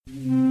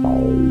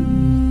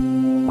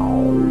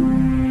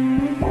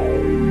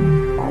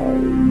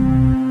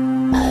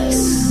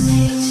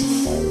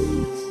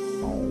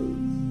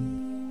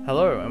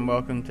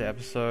welcome to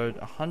episode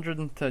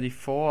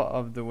 134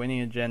 of The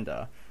Winning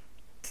Agenda.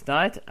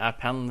 Tonight, our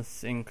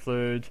panelists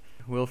include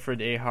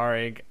Wilfred E.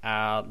 Horrig,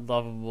 our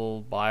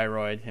lovable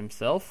Bioroid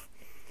himself,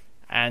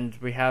 and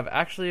we have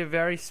actually a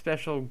very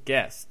special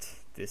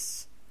guest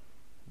this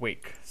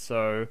week.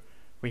 So,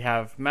 we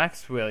have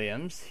Max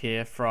Williams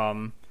here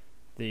from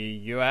the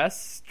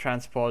US,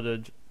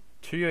 transported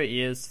to your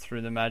ears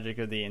through the magic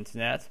of the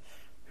internet,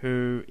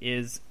 who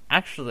is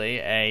actually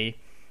a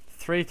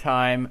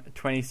 3-time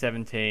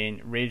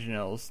 2017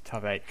 Regionals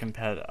Top 8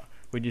 competitor.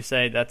 Would you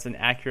say that's an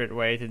accurate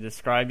way to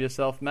describe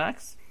yourself,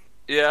 Max?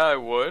 Yeah, I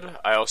would.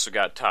 I also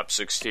got top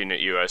 16 at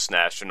US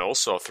Nationals,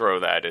 so I'll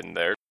throw that in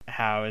there.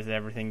 How is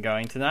everything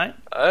going tonight?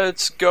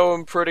 It's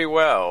going pretty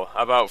well.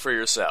 How about for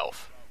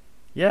yourself?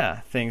 Yeah,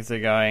 things are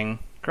going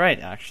great,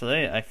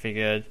 actually. I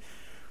figured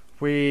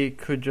we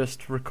could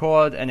just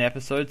record an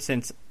episode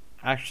since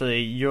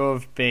actually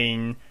you've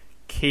been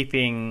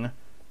keeping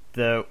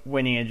the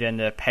Winning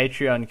Agenda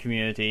Patreon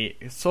community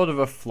sort of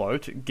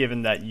afloat,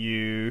 given that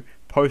you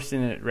post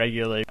in it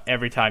regularly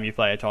every time you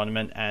play a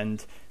tournament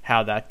and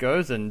how that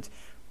goes. And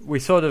we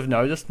sort of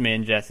noticed, me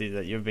and Jesse,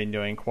 that you've been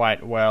doing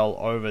quite well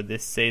over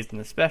this season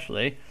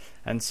especially,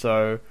 and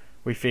so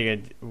we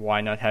figured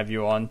why not have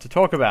you on to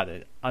talk about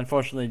it.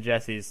 Unfortunately,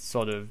 Jesse's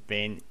sort of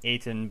been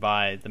eaten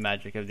by the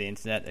magic of the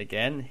internet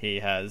again. He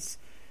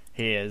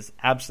is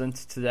absent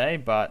today,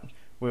 but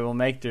we will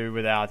make do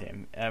without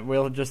him.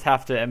 We'll just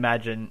have to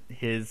imagine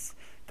his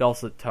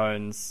dulcet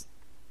tones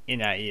in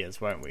our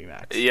ears, won't we,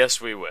 Max? Yes,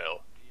 we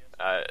will.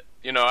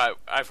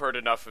 I've heard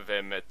enough of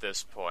him at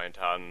this point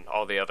on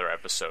all the other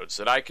episodes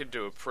that I could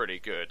do a pretty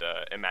good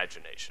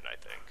imagination, I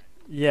think.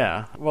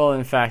 Yeah, well,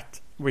 in fact,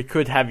 we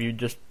could have you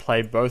just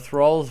play both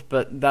roles,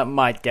 but that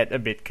might get a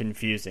bit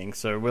confusing,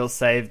 so we'll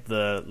save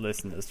the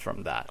listeners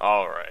from that.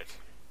 All right.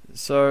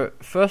 So,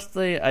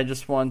 firstly, I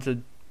just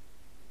wanted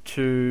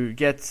to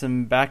get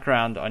some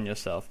background on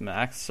yourself,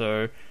 Max.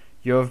 So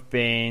you've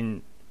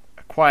been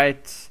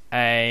quite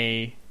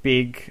a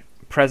big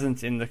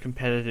presence in the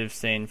competitive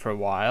scene for a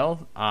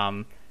while,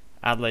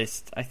 at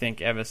least I think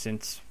ever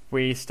since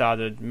we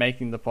started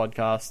making the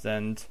podcast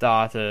and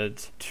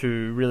started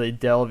to really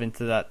delve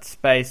into that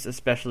space,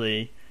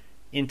 especially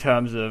in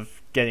terms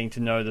of getting to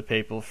know the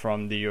people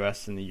from the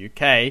US and the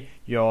UK.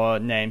 Your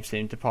name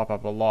seemed to pop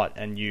up a lot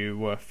and you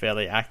were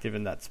fairly active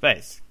in that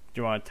space. Do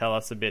you want to tell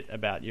us a bit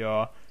about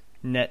your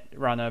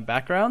Netrunner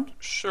background?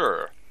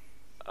 Sure.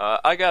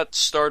 I got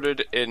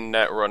started in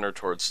Netrunner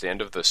towards the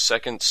end of the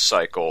second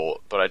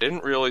cycle, but I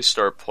didn't really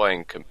start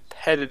playing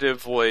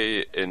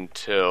competitively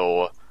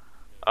until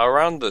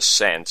around the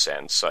San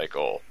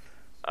cycle.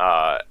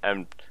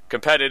 And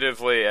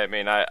competitively, I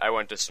mean, I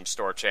went to some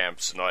store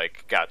champs and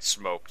got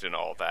smoked and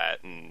all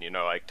that, and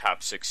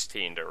top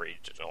 16 to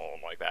regional,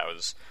 and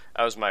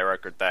that was my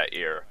record that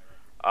year.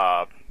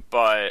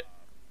 But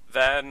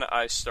then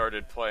I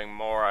started playing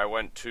more. I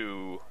went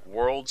to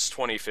Worlds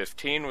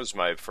 2015, was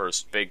my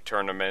first big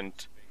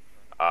tournament.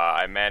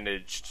 I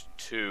managed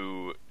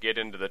to get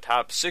into the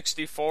top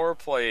 64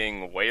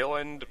 playing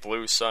Wayland,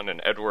 Blue Sun,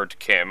 and Edward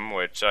Kim,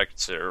 which I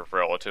consider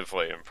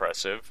relatively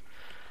impressive.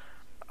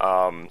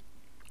 And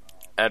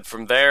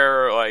from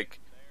there,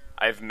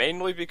 I've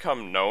mainly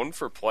become known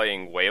for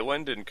playing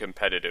Wayland in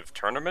competitive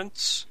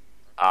tournaments.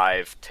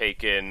 I've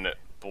taken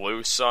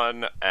Blue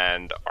Sun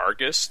and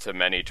Argus to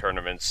many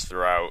tournaments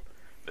throughout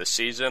the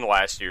season.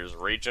 Last year's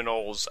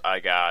regionals,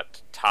 I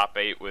got top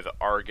 8 with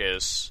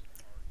Argus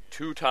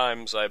 2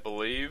 times, I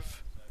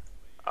believe,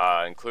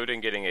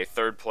 including getting a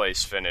 3rd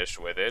place finish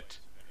with it.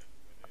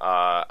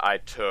 I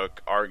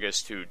took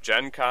Argus to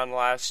Gen Con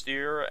last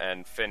year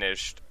and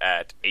finished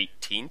at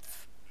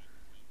 18th.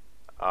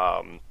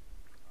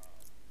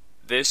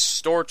 This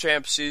Store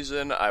Champ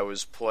season, I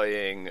was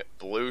playing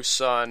Blue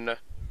Sun,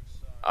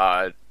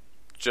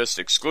 just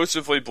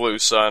exclusively Blue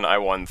Sun. I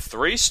won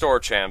 3 Store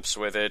Champs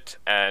with it,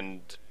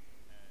 and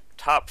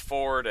top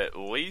 4'd at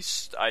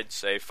least, I'd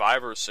say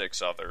 5 or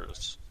 6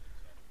 others.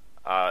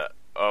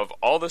 Of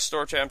all the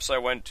Store Champs I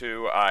went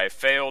to, I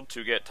failed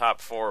to get top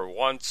 4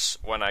 once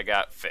when I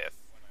got 5th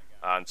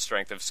on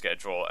strength of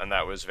schedule, and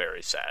that was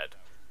very sad.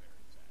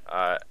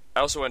 I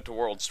also went to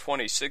Worlds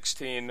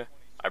 2016.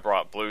 I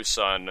brought Blue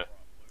Sun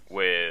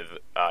with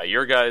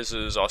your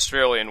guys'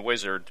 Australian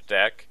Wizard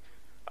deck.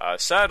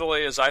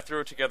 Sadly, as I threw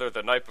it together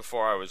the night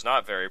before, I was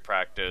not very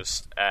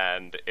practiced,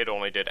 and it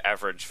only did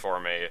average for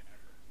me.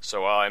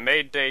 So while I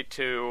made day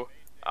 2,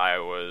 I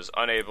was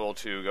unable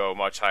to go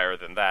much higher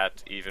than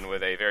that, even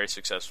with a very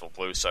successful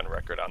Blue Sun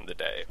record on the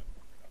day.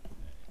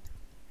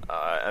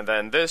 And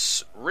then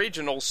this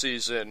regional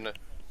season,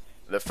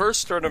 the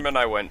first tournament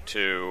I went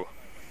to,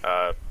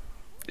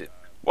 it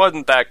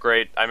wasn't that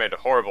great. I made a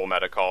horrible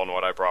meta call in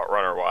what I brought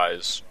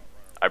runner-wise.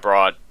 I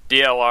brought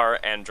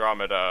DLR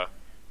Andromeda,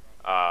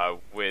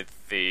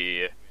 with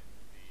the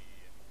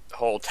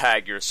whole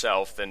tag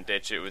yourself, then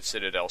ditch it with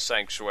Citadel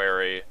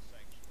Sanctuary.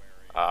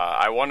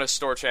 I won a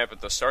Store Champ at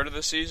the start of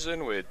the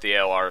season with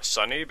DLR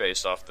Sunny,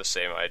 based off the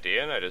same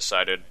idea, and I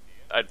decided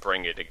I'd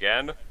bring it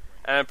again,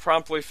 and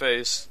promptly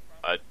faced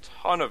a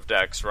ton of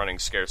decks running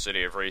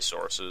Scarcity of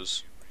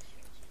Resources.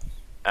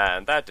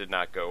 and that did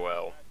not go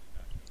well.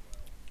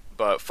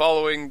 But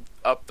following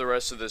up the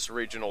rest of this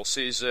regional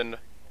season,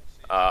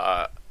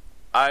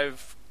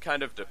 I've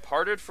kind of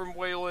departed from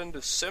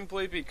Wayland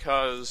simply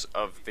because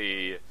of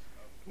the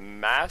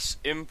mass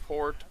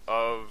import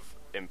of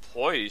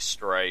Employee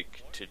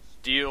Strike to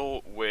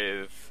deal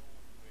with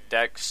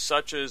decks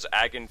such as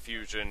Ag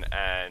Infusion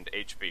and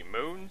HB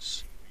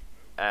Moons,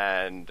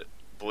 and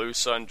Blue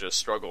Sun just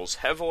struggles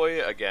heavily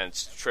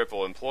against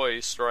triple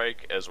Employee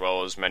Strike, as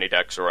well as many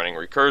decks are running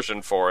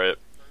Recursion for it.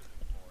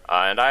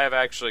 And I have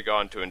actually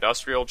gone to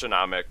Industrial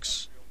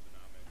Genomics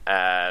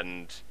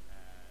and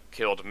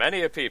killed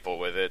many a people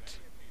with it,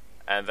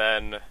 and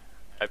then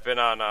I've been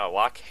on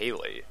Loch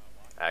Haley,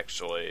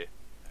 actually.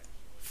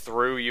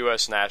 Through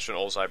US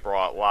Nationals, I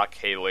brought Loch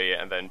Haley,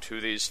 and then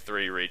to these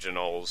 3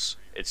 regionals.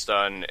 It's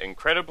done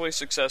incredibly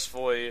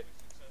successfully.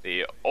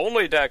 The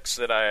only decks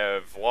that I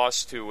have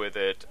lost to with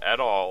it at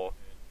all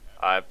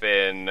have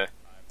been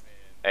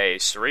a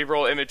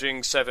Cerebral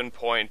Imaging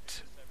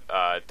 7-point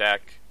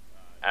deck,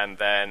 and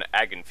then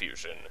Ag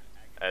Infusion.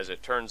 As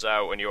it turns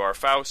out, when you are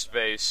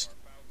Faust-based,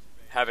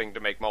 having to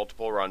make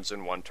multiple runs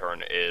in one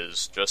turn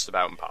is just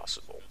about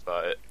impossible.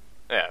 But,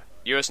 yeah,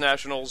 US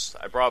Nationals,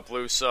 I brought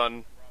Blue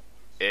Sun.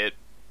 It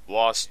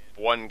lost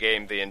 1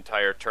 game the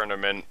entire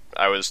tournament.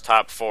 I was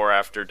top 4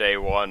 after day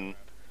 1.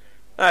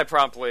 I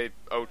promptly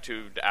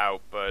 0-2'd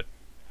out, but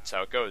that's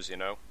how it goes, you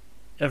know?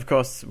 Of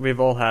course, we've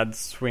all had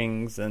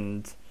swings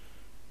and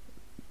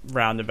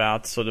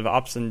roundabouts, sort of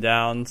ups and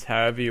downs,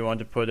 however you want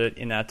to put it,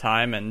 in our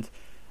time, and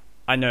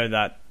I know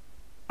that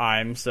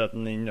I'm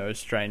certainly no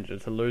stranger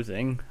to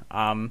losing.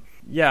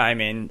 Yeah, I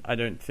mean, I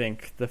don't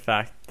think the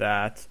fact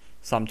that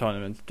some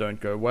tournaments don't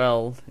go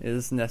well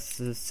is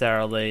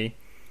necessarily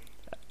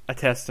a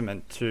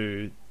testament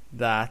to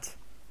that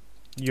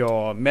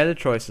your meta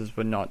choices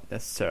were not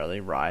necessarily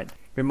right.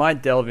 We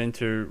might delve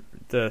into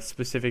the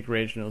specific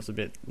regionals a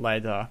bit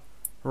later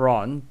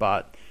on,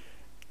 but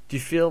do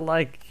you feel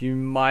like you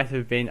might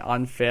have been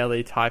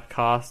unfairly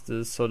typecast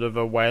as sort of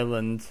a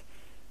Wayland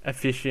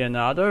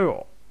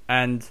aficionado,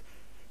 and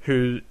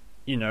who,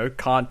 you know,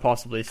 can't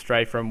possibly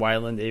stray from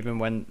Wayland even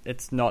when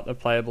it's not a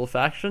playable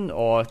faction?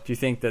 Or do you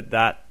think that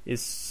that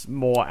is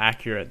more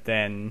accurate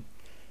than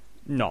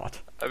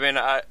not? I mean,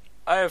 I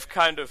have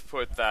kind of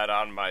put that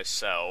on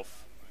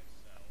myself,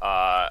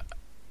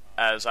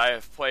 as I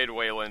have played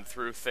Wayland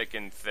through thick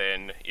and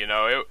thin. You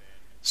know,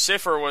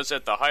 Cipher was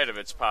at the height of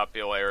its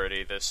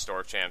popularity this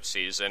Store Champ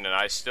season, and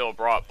I still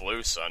brought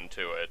Blue Sun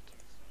to it.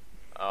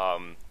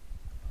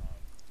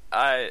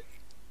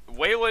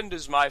 Wayland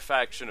is my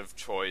faction of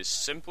choice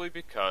simply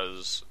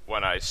because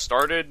when I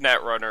started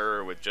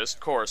Netrunner with just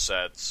core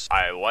sets,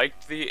 I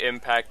liked the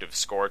impact of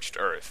Scorched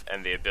Earth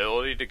and the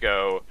ability to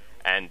go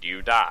and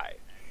you die.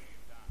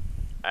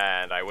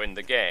 And I win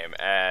the game.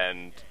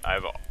 And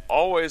I've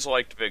always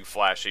liked big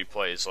flashy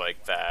plays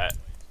like that.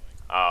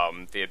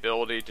 The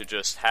ability to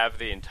just have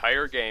the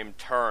entire game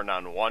turn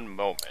on one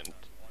moment.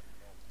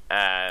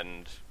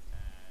 And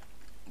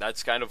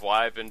that's kind of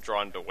why I've been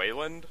drawn to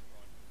Wayland.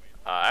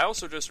 I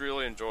also just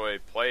really enjoy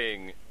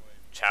playing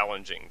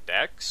challenging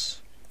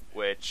decks,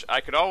 which I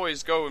could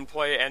always go and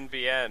play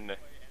NBN,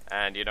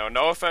 and, you know,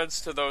 no offense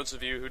to those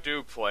of you who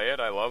do play it,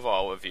 I love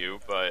all of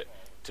you, but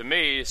to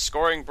me,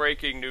 scoring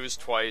breaking news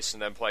twice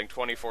and then playing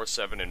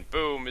 24/7 in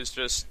Boom is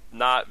just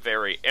not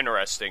very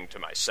interesting to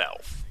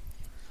myself.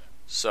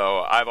 So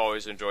I've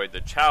always enjoyed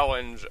the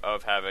challenge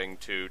of having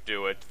to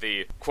do it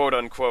the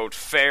quote-unquote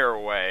fair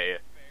way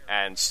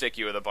and stick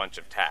you with a bunch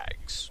of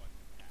tags.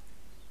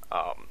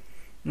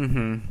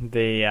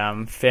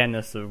 The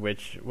fairness of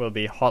which will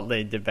be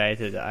hotly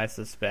debated, I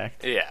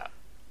suspect. Yeah.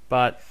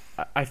 But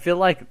I feel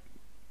like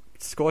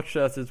Scorched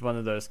Earth is one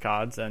of those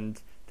cards, and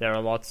there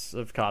are lots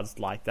of cards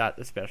like that,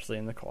 especially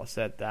in the core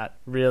set, that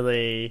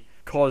really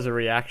cause a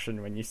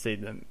reaction when you see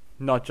them.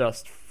 Not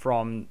just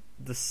from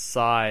the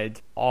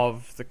side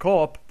of the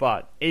corp,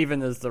 but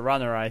even as the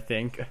runner, I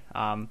think.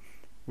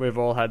 We've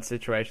all had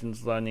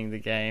situations learning the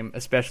game,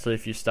 especially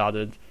if you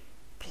started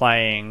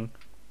playing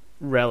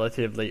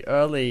relatively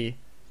early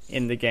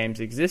in the game's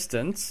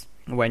existence,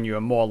 when you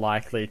are more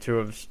likely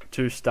to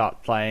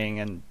start playing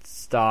and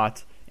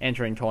start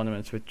entering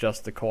tournaments with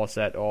just the core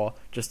set, or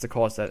just the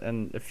core set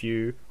and a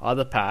few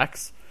other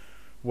packs,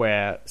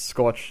 where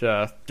Scorched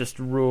Earth just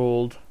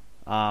ruled,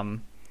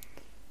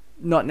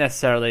 not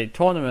necessarily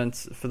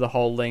tournaments for the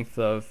whole length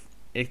of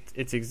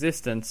its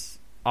existence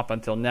up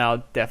until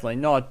now, definitely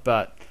not,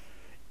 but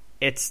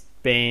it's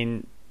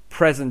been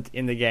present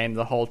in the game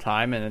the whole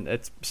time, and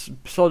it's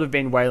sort of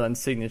been Wayland's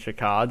signature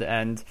card,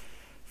 and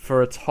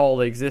for its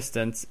whole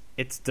existence,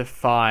 it's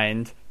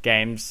defined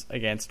games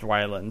against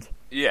Wayland.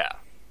 Yeah.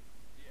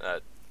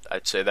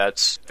 I'd say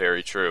that's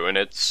very true, and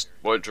it's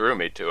what drew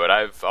me to it.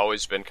 I've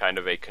always been kind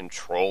of a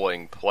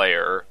controlling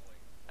player,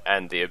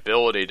 and the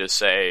ability to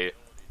say,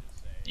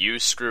 you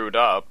screwed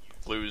up,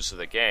 lose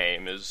the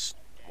game, is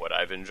what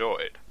I've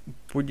enjoyed.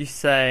 Would you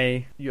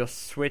say your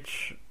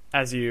switch,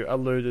 as you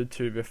alluded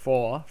to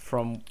before,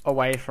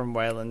 away from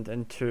Wayland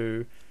and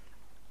to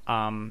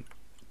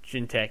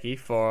Jinteki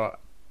for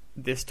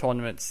this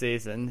tournament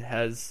season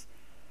has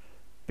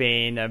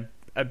been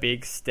a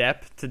big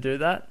step to do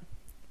that?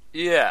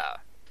 Yeah.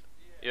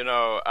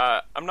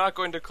 I'm not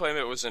going to claim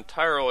it was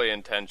entirely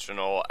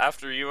intentional.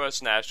 After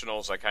U.S.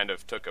 Nationals, I kind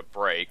of took a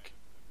break.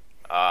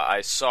 I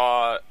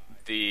saw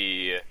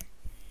the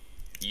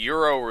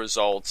Euro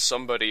results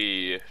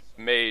somebody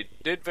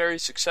did very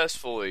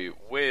successfully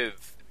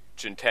with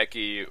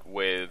Jinteki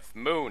with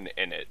Moon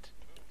in it.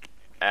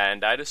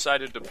 And I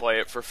decided to play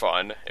it for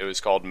fun. It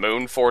was called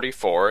Moon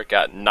 44. It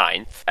got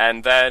 9th.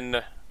 And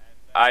then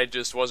I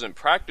just wasn't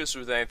practiced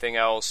with anything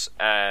else,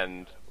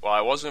 and while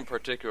I wasn't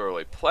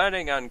particularly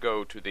planning on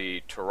go to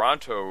the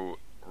Toronto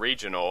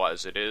regional,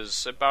 as it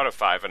is about a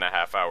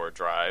 5.5 hour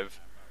drive,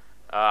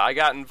 I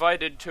got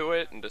invited to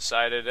it and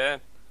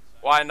decided,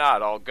 why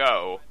not, I'll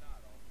go.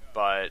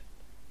 But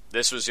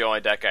this was the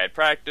only deck I had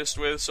practiced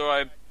with, so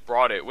I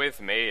brought it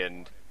with me,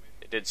 and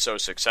it did so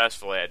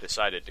successfully I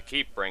decided to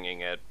keep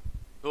bringing it.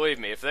 Believe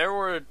me, if there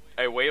were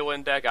a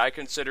Wayland deck I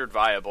considered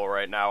viable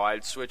right now,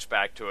 I'd switch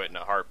back to it in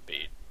a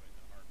heartbeat.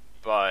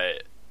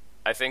 But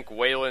I think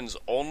Wayland's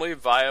only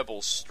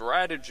viable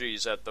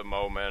strategies at the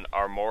moment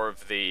are more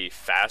of the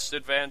fast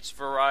advanced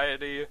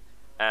variety,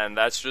 and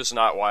that's just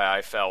not why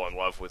I fell in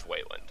love with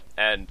Wayland.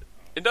 And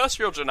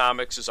Industrial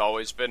Genomics has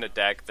always been a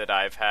deck that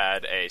I've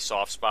had a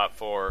soft spot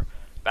for.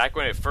 Back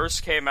when it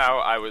first came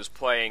out, I was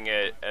playing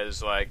it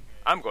as like,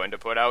 I'm going to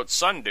put out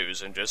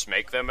Sundews and just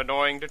make them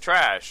annoying to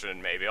trash,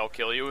 and maybe I'll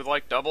kill you with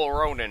like double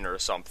Ronin or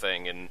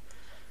something, and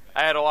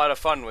I had a lot of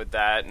fun with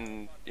that,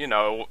 and,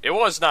 it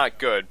was not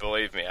good,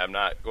 believe me, I'm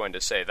not going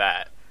to say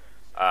that.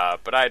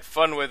 But I had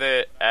fun with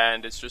it,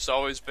 and it's just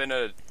always been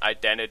an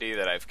identity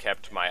that I've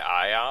kept my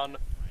eye on.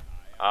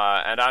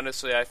 And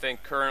honestly, I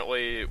think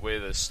currently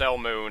with Estelle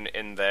Moon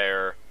in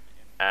there,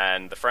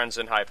 and the Friends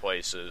in High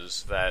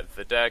Places, that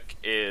the deck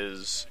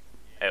is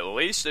at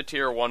least a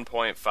tier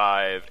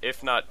 1.5,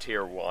 if not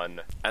tier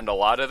 1, and a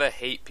lot of the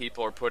hate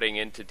people are putting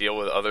in to deal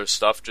with other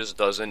stuff just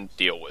doesn't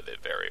deal with it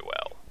very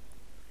well.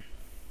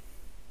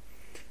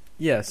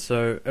 Yeah,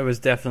 so it was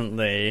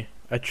definitely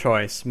a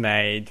choice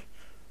made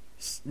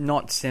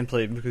not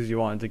simply because you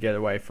wanted to get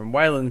away from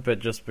Wayland, but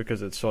just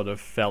because it sort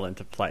of fell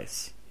into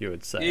place, you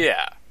would say.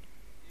 Yeah.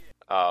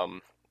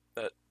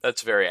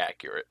 That's very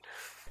accurate.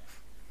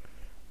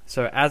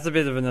 So as a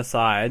bit of an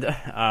aside,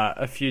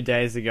 a few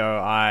days ago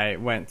I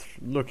went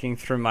looking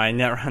through my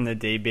Netrunner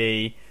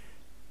DB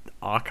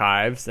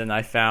archives, and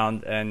I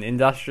found an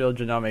Industrial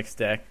Genomics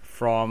deck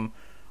from,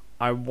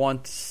 I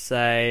want to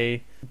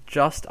say,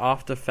 just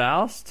after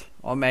Faust,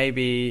 or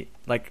maybe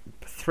like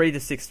 3 to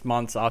 6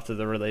 months after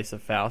the release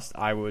of Faust,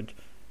 I would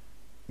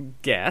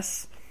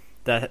guess,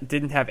 that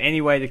didn't have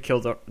any way to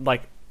kill the,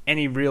 like,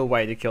 any real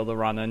way to kill the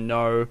runner.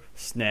 No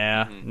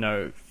snare,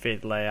 no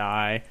Fatal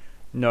AI,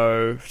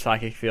 no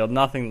psychic field,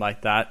 nothing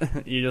like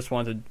that. You just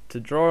wanted to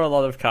draw a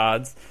lot of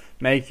cards,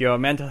 make your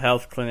mental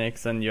health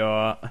clinics and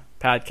your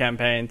pad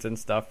campaigns and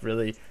stuff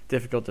really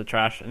difficult to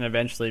trash, and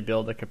eventually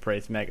build a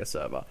Caprice mega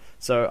server.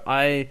 So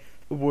I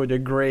would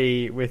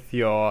agree with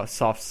your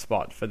soft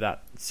spot for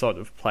that sort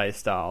of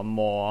playstyle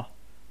more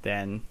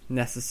than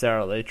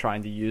necessarily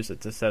trying to use it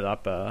to set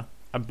up a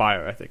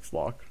bioethics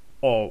lock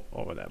or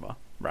whatever,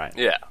 right?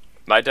 Yeah.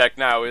 My deck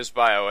now is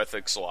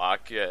bioethics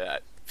lock. Yeah,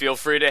 feel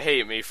free to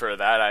hate me for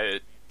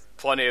that.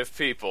 Plenty of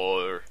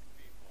people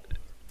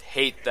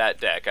hate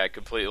that deck. I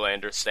completely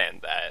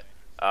understand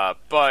that.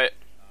 But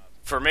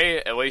for me,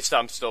 at least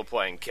I'm still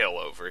playing kill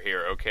over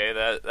here,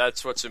 okay?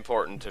 That's what's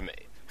important to me.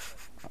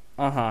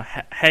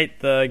 Hate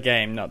the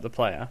game, not the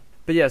player.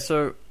 But yeah,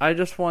 so I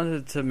just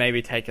wanted to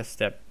maybe take a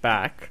step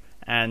back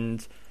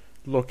and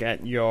look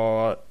at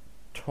your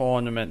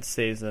tournament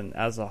season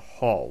as a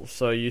whole.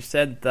 So you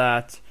said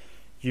that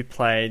you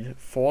played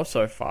 4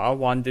 so far,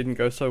 1 didn't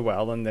go so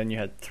well, and then you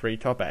had 3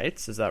 top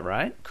 8s, is that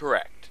right?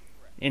 Correct.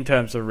 In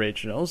terms of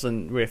regionals,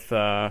 and with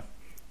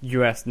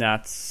US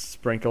Nats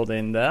sprinkled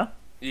in there?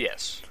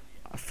 Yes.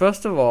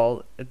 First of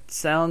all, it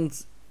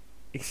sounds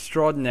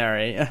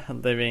extraordinary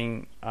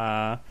living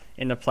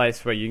in a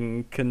place where you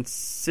can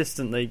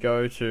consistently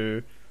go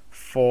to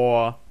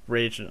 4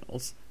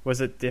 regionals.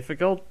 Was it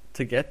difficult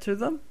to get to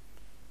them?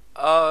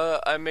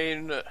 I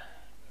mean,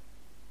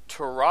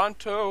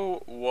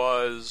 Toronto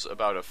was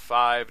about a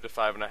 5 to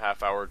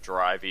 5.5 hour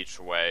drive each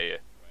way,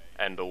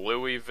 and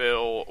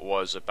Louisville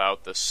was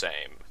about the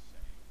same.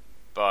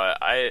 But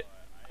I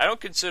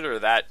don't consider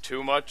that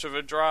too much of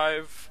a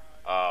drive.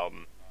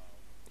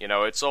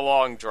 It's a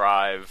long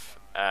drive,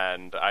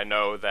 and I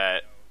know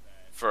that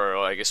for,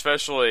 like,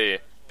 especially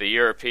the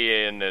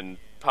European and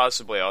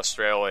possibly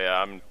Australia,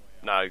 I'm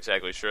not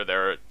exactly sure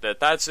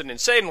that's an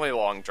insanely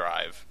long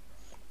drive.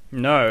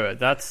 No,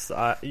 that's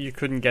you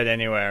couldn't get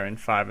anywhere in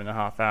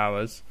 5.5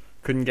 hours.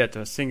 Couldn't get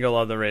to a single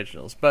other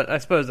regionals, but I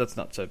suppose that's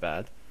not so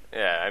bad.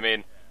 Yeah, I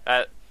mean,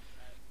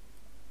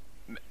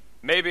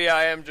 maybe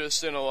I am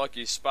just in a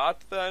lucky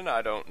spot then.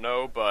 I don't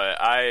know, but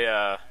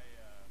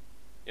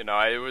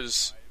it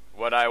was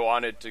what I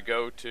wanted to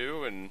go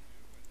to, and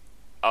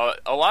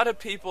a lot of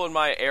people in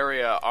my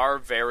area are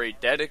very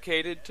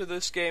dedicated to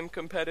this game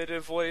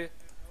competitively.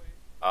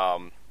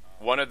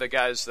 one of the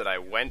guys that I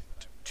went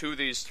to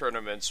these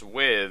tournaments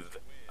with,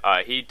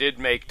 he did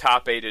make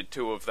top 8 at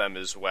 2 of them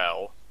as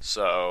well.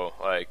 So,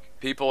 like,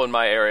 people in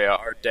my area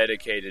are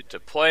dedicated to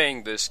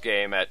playing this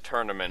game at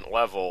tournament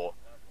level,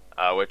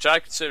 which I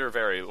consider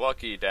very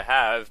lucky to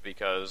have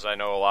because I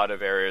know a lot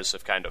of areas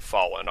have kind of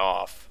fallen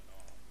off.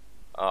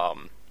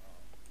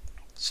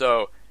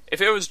 So,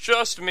 if it was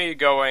just me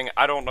going,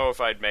 I don't know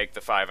if I'd make the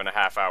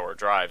 5.5-hour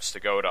drives to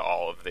go to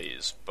all of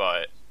these,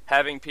 but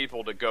having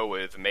people to go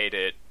with made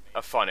it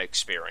a fun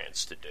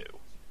experience to do.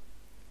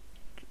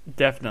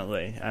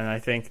 Definitely, and I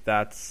think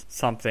that's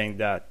something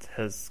that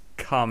has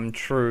come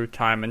true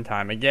time and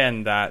time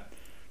again, that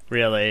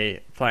really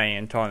playing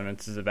in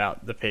tournaments is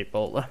about the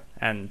people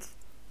and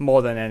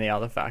more than any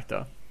other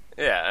factor.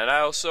 Yeah, and I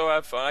also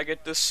have fun. I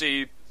get to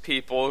see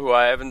people who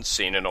I haven't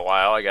seen in a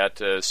while. I got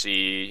to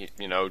see,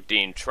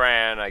 Dean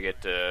Tran. I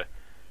get to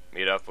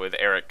meet up with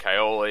Eric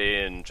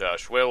Coyote and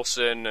Josh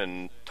Wilson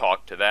and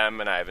talk to them,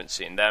 and I haven't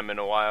seen them in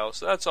a while,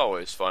 so that's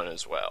always fun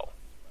as well.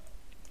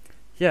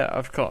 Yeah,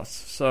 of course.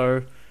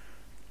 So,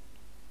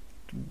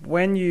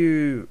 when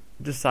you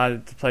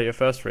decided to play your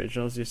first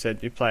regionals, you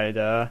said you played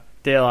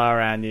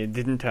DLR and it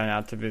didn't turn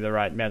out to be the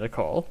right meta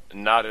call.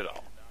 Not at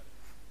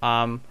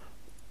all.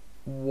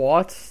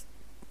 What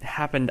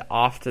happened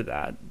after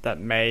that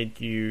made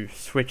you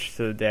switch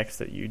to the decks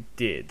that you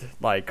did?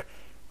 Like,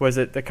 was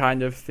it the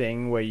kind of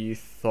thing where you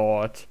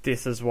thought,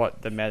 this is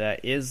what the meta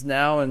is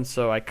now, and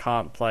so I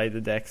can't play the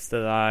decks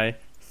that I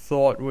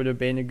thought would have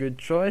been a good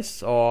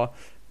choice? Or,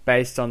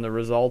 based on the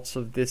results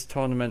of this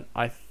tournament,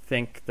 I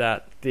think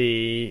that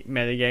the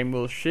metagame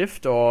will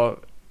shift, or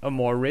a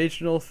more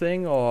regional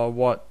thing, or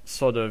what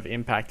sort of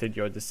impacted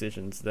your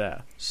decisions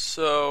there?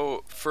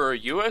 So, for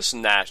US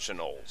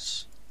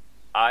Nationals,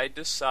 I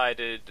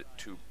decided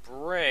to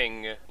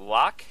bring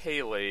Loch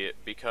Haley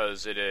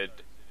because it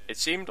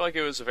seemed like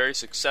it was a very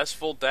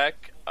successful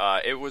deck.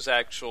 It was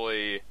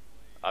actually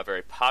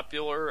very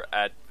popular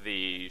at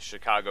the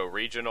Chicago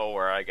Regional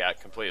where I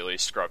got completely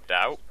scrubbed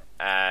out,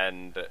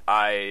 and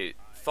I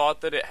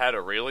thought that it had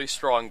a really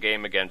strong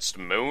game against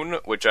Moon,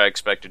 which I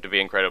expected to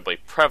be incredibly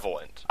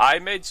prevalent. I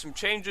made some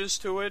changes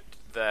to it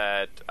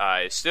that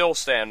I still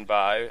stand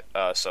by,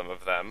 some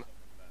of them,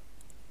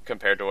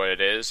 compared to what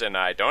it is, and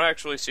I don't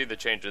actually see the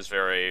changes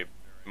very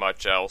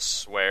much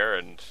elsewhere,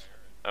 and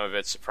I'm a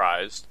bit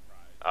surprised,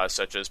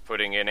 such as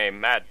putting in a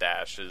Mad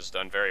Dash has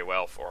done very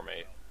well for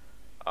me.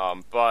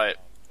 But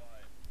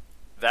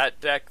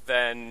that deck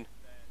then,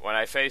 when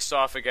I faced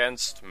off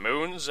against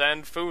Moons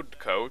and Food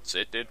Coats,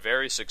 it did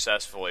very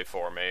successfully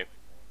for me.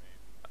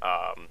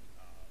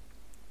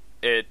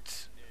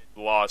 It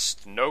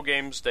lost no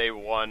games day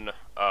 1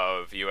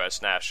 of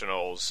US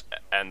Nationals,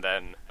 and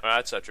then,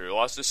 that's not true, it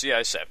lost to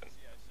CI7.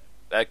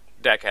 That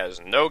deck has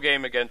no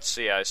game against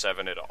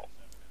CI7 at all.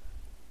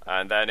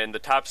 And then in the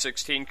top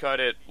 16 cut,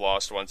 it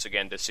lost once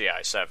again to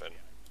CI7.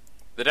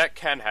 The deck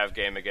can have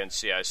game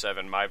against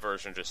CI7, my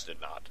version just did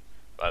not.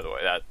 By the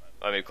way,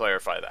 let me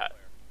clarify that.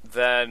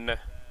 Then,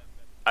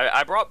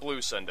 I brought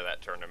Blue Sun to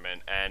that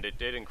tournament, and it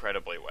did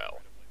incredibly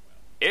well.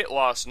 It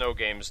lost no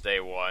games day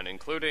 1,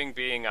 including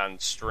being on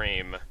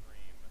stream,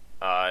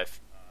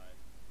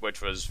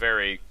 which was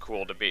very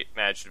cool to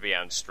manage to be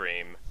on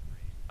stream,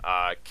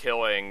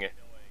 killing,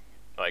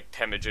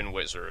 Temujin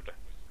Wizard,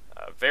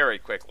 very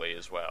quickly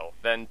as well.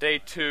 Then day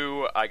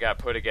 2, I got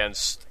put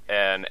against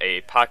an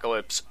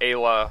Apocalypse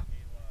Ayla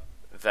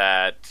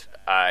that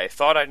I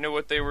thought I knew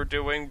what they were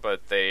doing,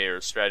 but their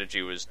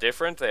strategy was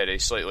different. They had a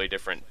slightly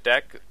different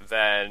deck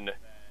than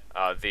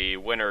the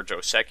winner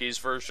Joseki's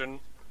version,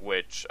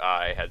 which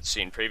I had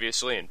seen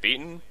previously and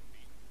beaten.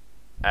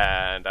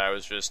 And I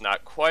was just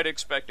not quite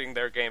expecting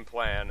their game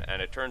plan,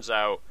 and it turns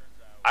out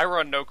I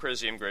run no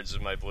Crisium Grids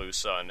in my Blue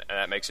Sun, and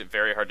that makes it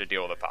very hard to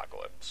deal with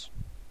Apocalypse.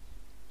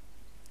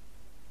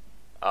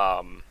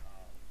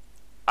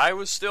 I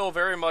was still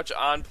very much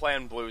on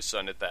plan Blue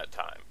Sun at that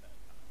time.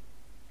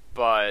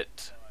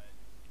 But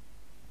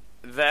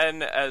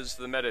then, as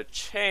the meta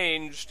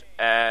changed,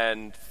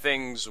 and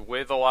things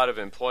with a lot of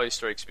employee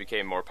strikes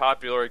became more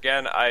popular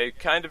again, I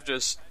kind of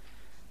just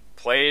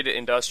played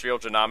Industrial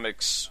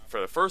Genomics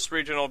for the first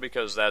regional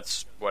because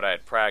that's what I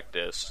had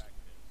practiced.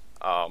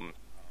 And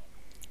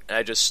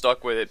I just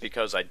stuck with it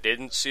because I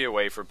didn't see a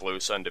way for Blue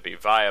Sun to be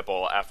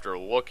viable after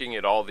looking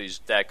at all these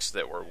decks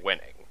that were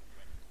winning.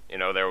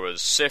 There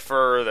was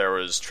Cipher, there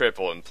was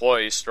Triple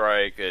Employee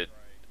Strike,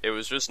 it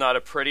was just not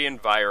a pretty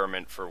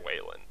environment for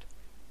Wayland.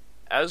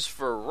 As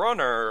for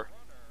Runner,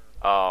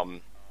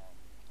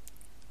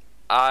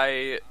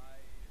 I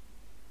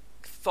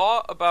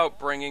thought about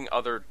bringing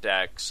other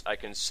decks. I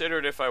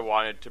considered if I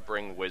wanted to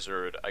bring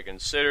Wizard, I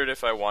considered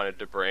if I wanted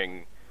to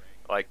bring,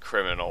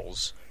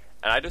 Criminals,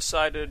 and I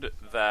decided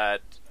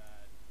that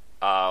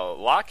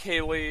Loch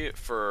Haley,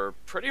 for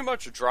pretty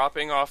much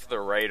dropping off the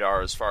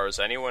radar as far as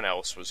anyone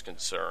else was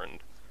concerned,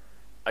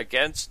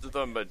 against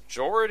the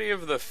majority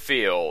of the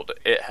field,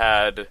 it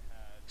had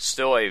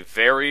still a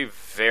very,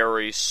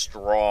 very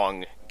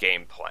strong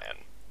game plan.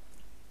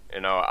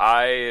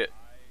 I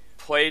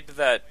played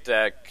that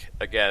deck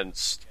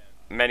against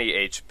many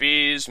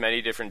HBs,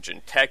 many different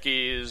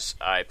Jintekis.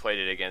 I played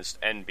it against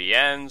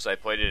NBNs. I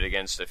played it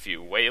against a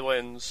few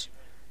Waylons.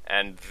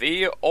 And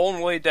the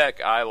only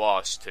deck I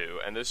lost to,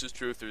 and this is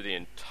true through the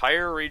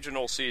entire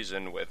regional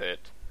season with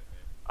it,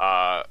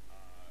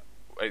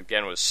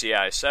 again, was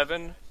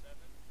CI7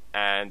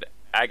 and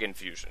Ag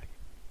Infusion.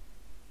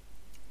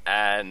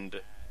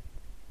 And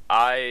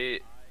I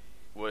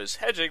was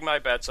hedging my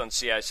bets on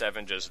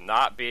CI7 just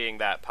not being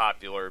that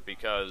popular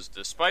because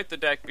despite the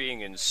deck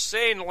being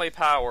insanely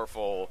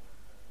powerful,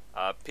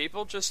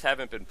 people just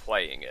haven't been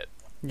playing it.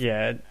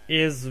 Yeah, it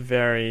is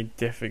very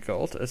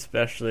difficult,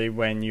 especially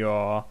when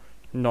you're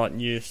not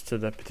used to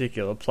the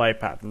particular play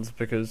patterns,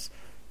 because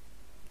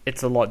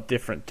it's a lot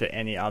different to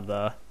any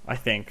other, I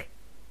think,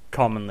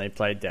 commonly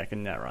played deck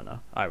in Netrunner,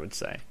 I would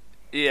say.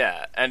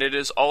 Yeah, and it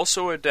is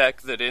also a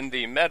deck that in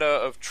the meta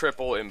of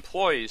triple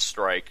employee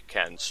strike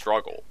can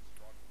struggle.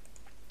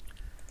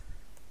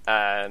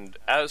 And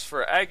as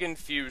for Ag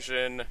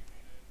Infusion,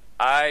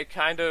 I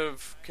kind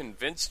of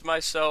convinced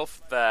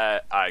myself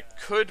that I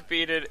could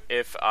beat it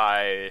if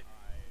I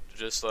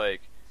just,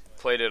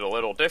 played it a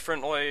little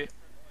differently,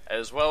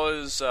 as well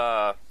as,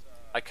 I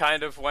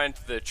kind of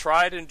went the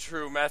tried and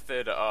true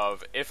method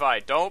of, if I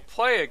don't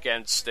play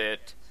against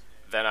it,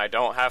 then I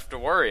don't have to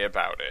worry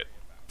about it.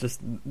 Just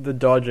the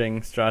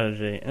dodging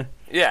strategy.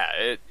 Yeah,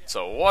 it's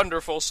a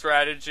wonderful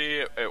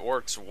strategy. It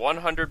works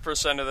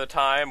 100% of the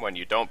time when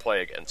you don't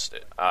play against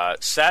it.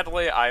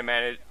 Sadly, I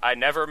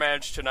never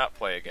managed to not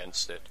play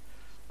against it.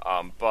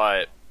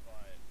 But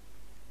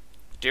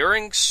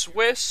during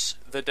Swiss,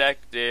 the deck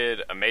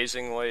did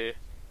amazingly.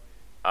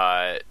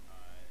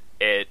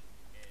 It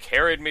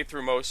carried me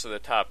through most of the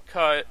top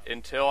cut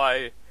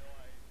until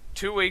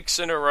 2 weeks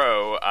in a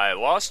row, I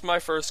lost my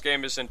first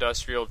game as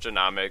Industrial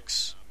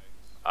Genomics.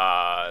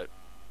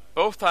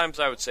 Both times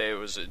I would say it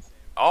was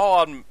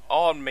all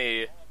on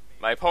me.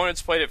 My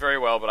opponents played it very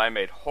well, but I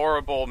made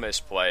horrible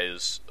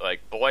misplays,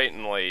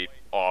 blatantly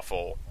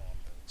awful,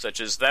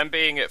 such as them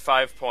being at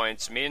 5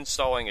 points, me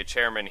installing a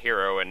Chairman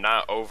Hero and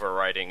not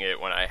overwriting it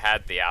when I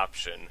had the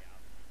option.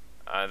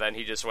 Then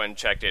he just went and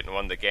checked it and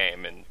won the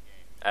game, and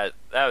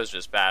that was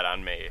just bad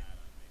on me.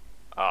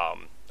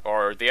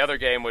 Or the other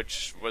game,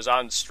 which was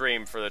on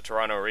stream for the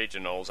Toronto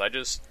Regionals,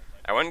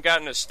 I went and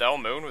got an Estelle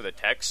Moon with a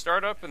tech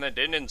startup and then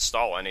didn't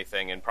install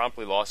anything and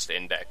promptly lost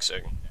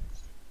indexing.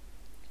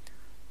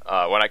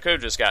 When I could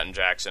have just gotten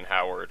Jackson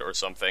Howard or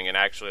something and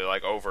actually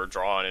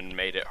overdrawn and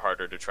made it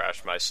harder to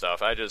trash my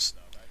stuff. I just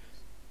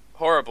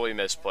horribly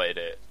misplayed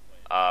it.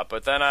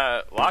 But then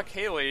Locke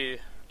Haley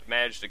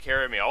managed to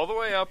carry me all the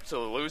way up to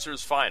the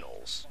losers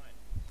finals.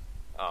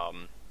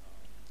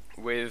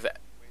 With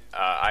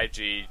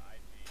IG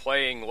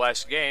playing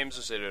less games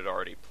as it had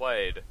already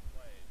played.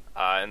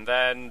 And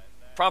then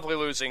promptly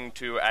losing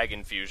to Ag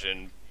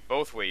Infusion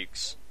both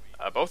weeks.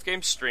 Both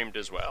games streamed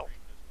as well.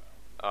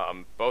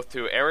 Both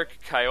to Eric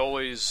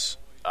Coyole's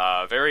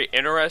very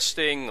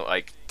interesting,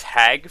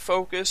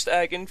 tag-focused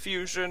Ag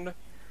Infusion,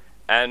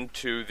 and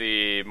to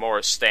the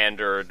more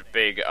standard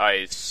big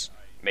ice,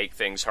 make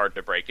things hard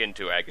to break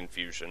into Ag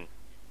Infusion.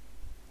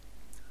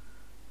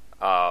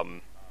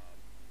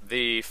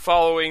 The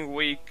following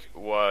week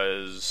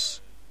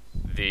was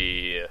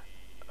the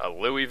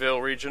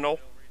Louisville Regional.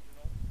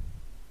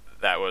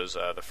 That was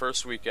the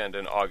first weekend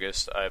in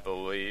August, I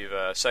believe.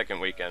 Second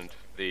weekend.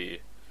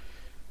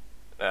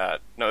 No,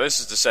 this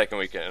is the second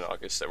weekend in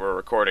August that we're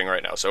recording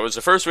right now. So it was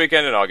the first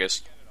weekend in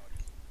August.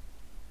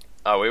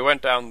 We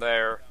went down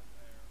there.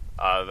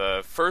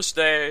 The first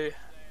day,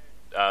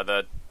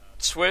 the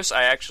Swiss,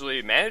 I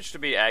actually managed to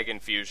beat Ag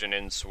Infusion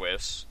in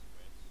Swiss.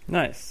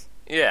 Nice.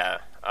 Yeah,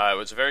 it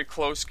was a very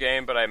close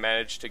game, but I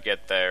managed to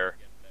get there.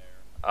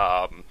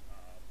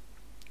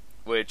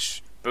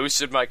 Which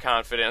boosted my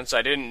confidence.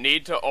 I didn't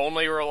need to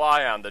only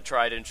rely on the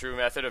tried and true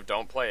method of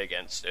don't play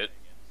against it.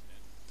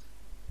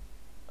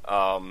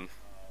 And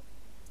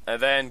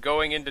then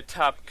going into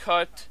Top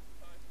Cut,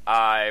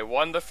 I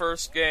won the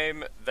first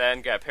game,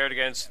 then got paired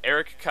against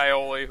Eric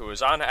Coyole, who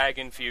was on Ag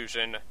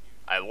Infusion.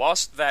 I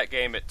lost that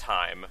game at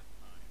time,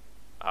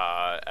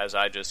 as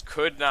I just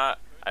could not.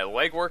 I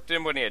legworked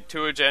him when he had 2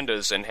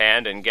 agendas in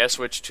hand, and guess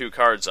which 2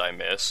 cards I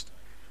missed.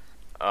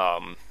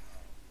 So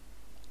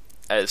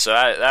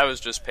that was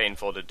just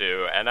painful to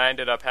do, and I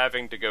ended up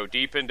having to go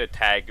deep into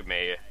Tag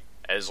Me,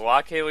 as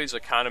Locke Haley's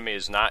economy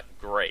is not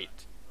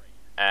great,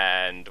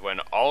 and when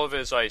all of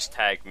his ice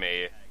tagged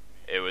me,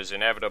 it was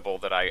inevitable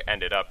that I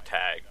ended up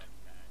tagged.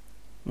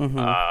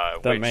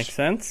 Mm-hmm. That makes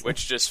sense.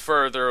 Which just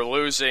further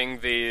losing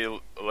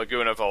the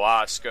Laguna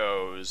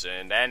Velasco's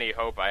and any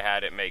hope I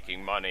had at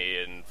making money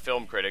and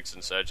film critics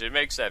and such, it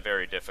makes that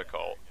very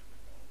difficult.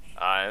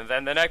 And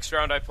then the next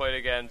round I played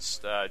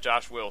against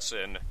Josh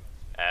Wilson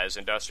as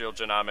Industrial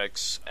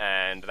Genomics,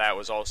 and that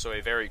was also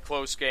a very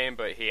close game,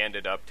 but he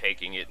ended up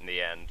taking it in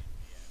the end.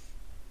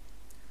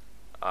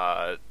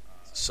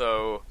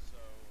 So,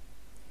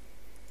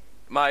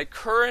 my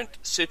current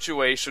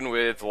situation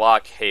with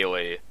Locke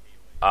Haley,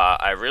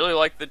 I really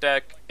like the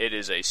deck. It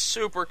is a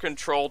super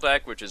control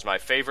deck, which is my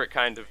favorite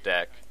kind of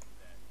deck.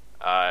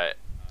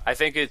 I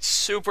think it's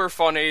super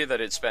funny that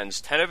it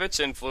spends 10 of its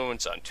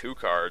influence on 2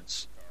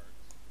 cards.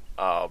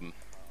 Um,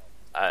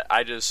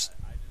 I just...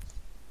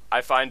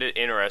 I find it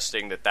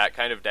interesting that that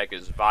kind of deck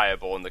is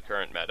viable in the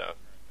current meta.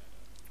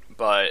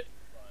 But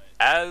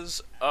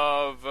as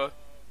of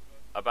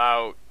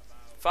about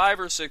 5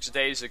 or 6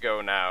 days ago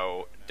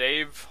now,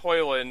 Dave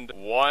Hoyland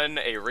won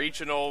a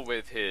regional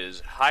with his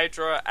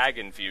Hydra Ag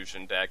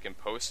Infusion deck and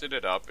posted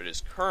it up. It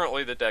is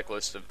currently the deck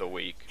list of the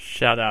week.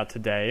 Shout out to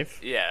Dave.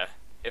 Yeah.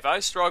 If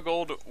I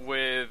struggled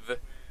with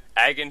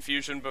Ag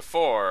Infusion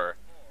before,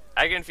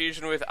 Ag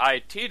Infusion with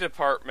IT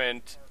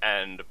Department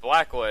and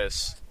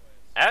Blacklist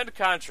and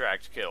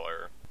Contract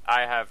Killer,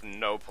 I have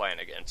no plan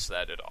against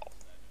that at all.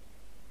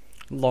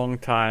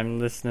 Long-time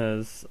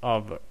listeners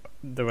of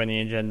the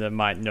Winning Agenda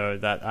might know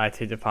that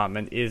IT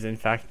Department is in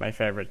fact my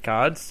favorite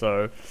card,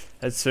 so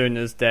as soon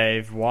as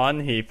Dave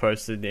won, he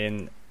posted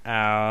in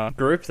our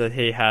group that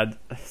he had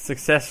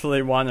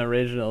successfully won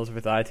originals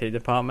with IT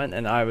Department,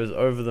 and I was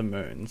over the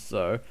moon,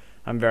 so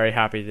I'm very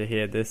happy to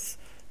hear this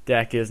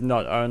deck is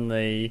not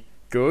only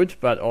good,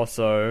 but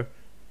also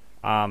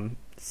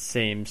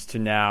seems to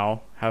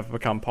now have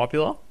become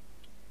popular.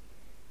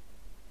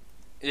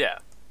 Yeah.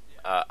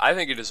 I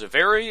think it is a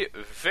very,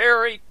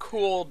 very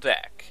cool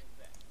deck.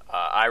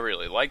 I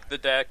really like the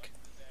deck.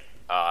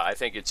 I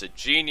think it's a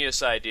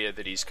genius idea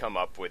that he's come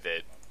up with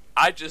it.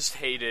 I just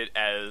hate it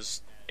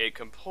as it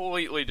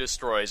completely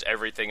destroys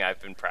everything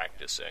I've been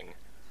practicing.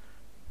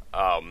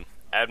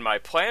 And my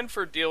plan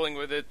for dealing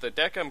with it, the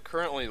deck I'm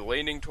currently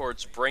leaning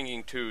towards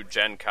bringing to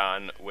Gen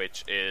Con,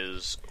 which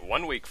is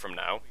 1 week from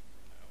now,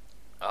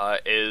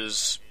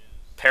 is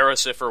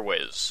Parasifter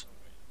Wiz.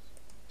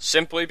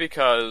 Simply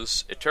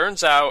because it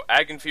turns out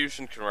Ag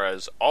Infusion can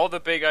res all the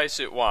big ice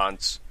it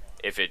wants.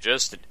 If it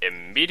just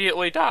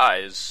immediately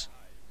dies,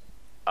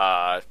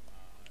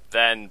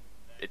 then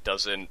it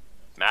doesn't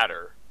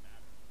matter.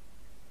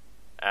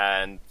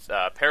 And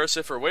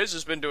Parasifter Wiz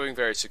has been doing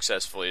very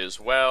successfully as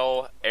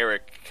well.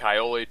 Eric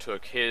Coyote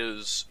took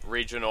his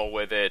regional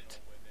with it.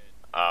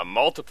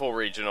 Multiple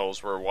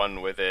regionals were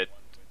won with it.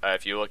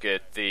 If you look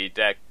at the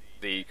deck,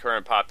 the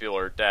current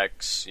popular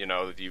decks, you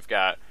know, you've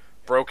got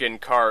Broken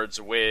Cards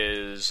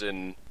Wiz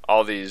and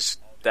all these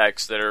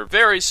decks that are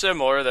very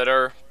similar that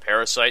are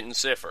Parasite and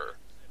Cipher.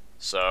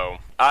 So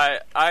I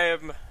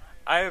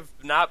have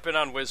not been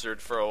on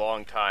Wizard for a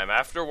long time.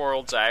 After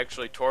Worlds, I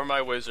actually tore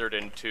my Wizard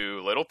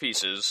into little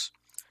pieces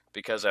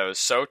because I was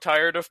so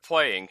tired of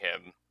playing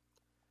him.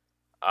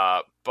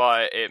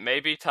 But it may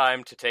be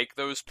time to take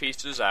those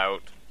pieces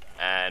out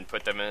and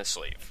put them in a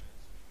sleeve.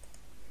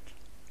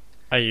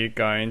 Are you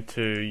going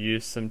to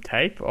use some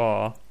tape,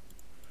 or...?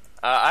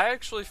 I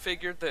actually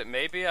figured that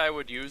maybe I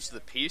would use the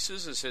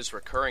pieces as his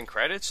recurring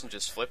credits and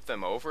just flip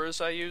them over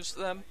as I used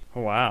them.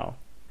 Wow.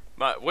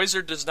 My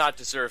Wizard does not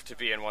deserve to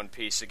be in one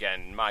piece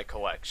again in my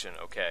collection,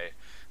 okay?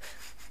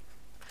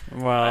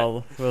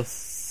 Well, we'll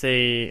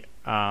see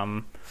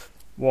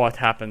what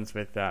happens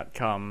with that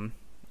come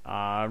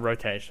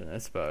rotation, I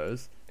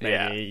suppose.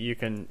 Maybe you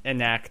can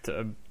enact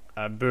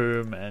a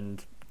boom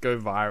and go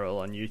viral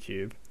on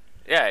YouTube.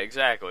 Yeah,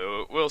 exactly.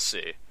 We'll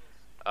see.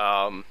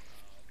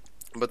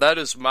 But that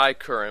is my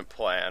current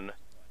plan.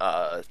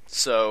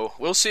 So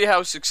we'll see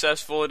how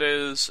successful it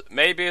is.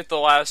 Maybe at the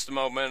last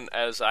moment,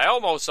 as I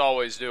almost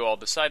always do, I'll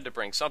decide to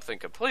bring something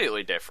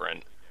completely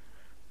different.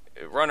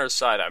 Runner's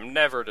side, I've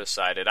never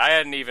decided. I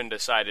hadn't even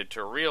decided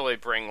to really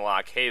bring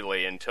Locke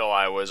Haley until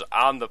I was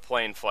on the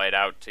plane flight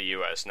out to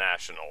U.S.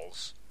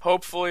 Nationals.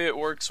 Hopefully it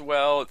works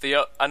well.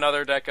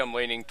 Another deck I'm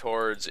leaning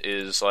towards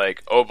is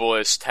like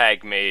Obelisk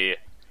Tag Me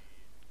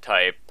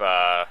type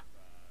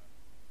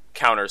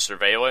counter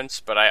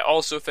surveillance, but I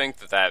also think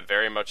that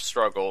very much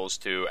struggles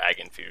to Ag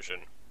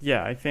Infusion.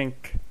 Yeah, I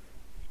think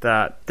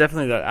that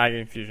definitely that Ag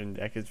Infusion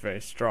deck is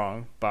very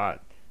strong,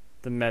 but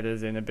the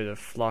meta's in a bit of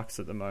flux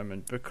at the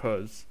moment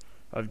because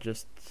of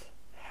just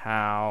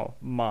how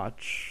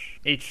much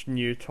each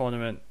new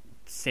tournament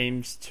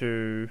seems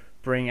to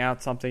bring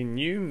out something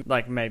new.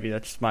 Like, maybe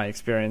that's just my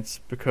experience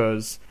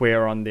because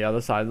we're on the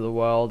other side of the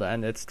world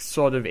and it's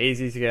sort of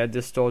easy to get a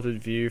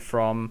distorted view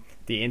from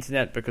the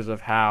internet because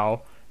of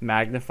how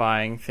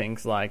magnifying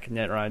things like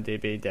Netrunner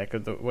DB Deck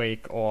of the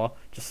Week or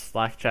just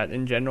Slack chat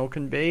in general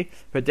can be.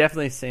 But it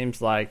definitely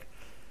seems like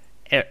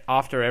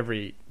after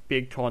every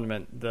big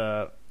tournament,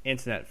 the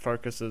internet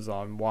hyper-focuses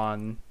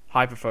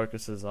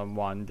on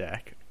one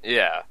deck.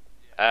 Yeah,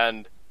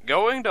 and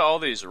going to all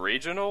these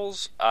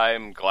regionals,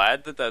 I'm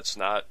glad that that's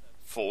not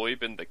fully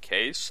been the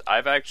case.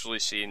 I've actually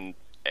seen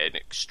an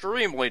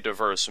extremely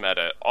diverse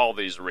meta at all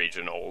these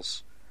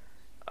regionals.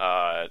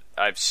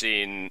 I've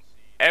seen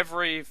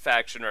every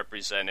faction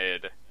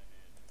represented,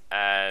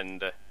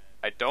 and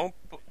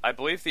I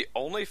believe the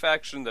only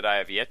faction that I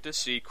have yet to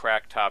see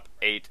crack top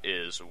 8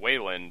 is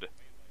Wayland,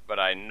 but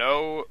I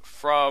know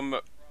from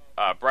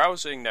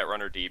browsing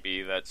Netrunner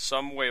DB that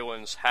some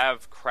Waylands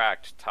have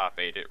cracked top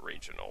 8 at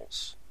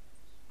regionals.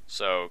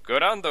 So,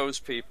 good on those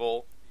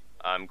people.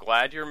 I'm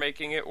glad you're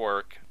making it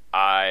work.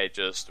 I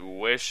just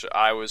wish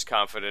I was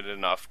confident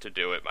enough to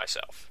do it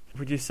myself.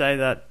 Would you say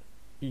that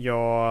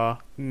your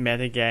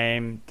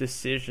metagame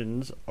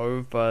decisions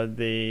over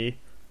the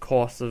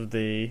course of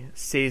the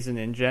season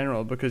in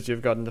general, because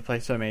you've gotten to play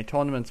so many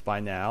tournaments by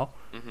now,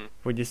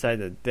 would you say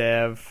that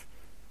they've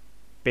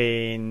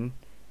been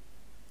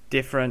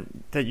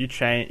different, that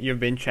you've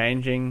been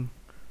changing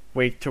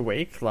week to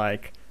week?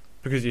 Like,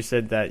 because you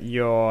said that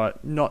you're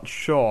not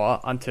sure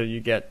until you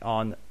get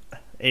on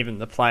even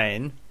the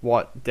plane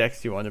what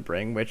decks you want to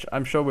bring, which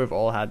I'm sure we've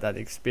all had that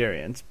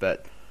experience,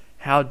 but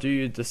how do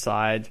you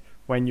decide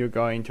when you're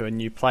going to a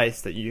new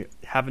place that you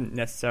haven't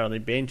necessarily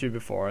been to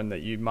before and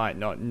that you might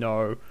not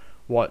know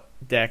what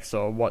decks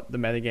or what the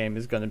metagame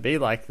is going to be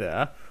like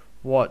there?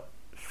 What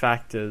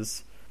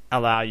factors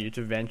allow you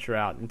to venture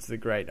out into the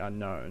great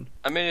unknown?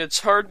 I mean, it's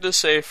hard to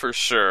say for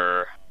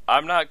sure.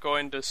 I'm not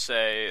going to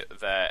say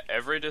that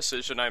every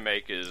decision I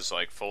make is,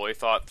 like, fully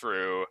thought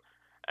through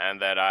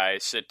and that I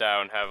sit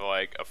down and have,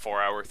 like, a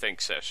 4-hour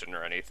think session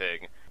or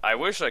anything. I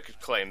wish I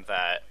could claim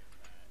that,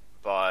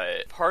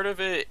 but part of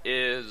it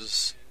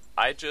is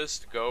I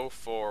just go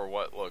for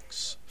what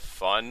looks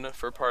fun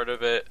for part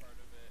of it.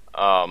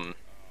 I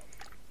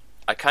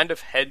kind of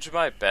hedge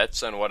my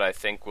bets on what I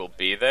think will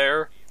be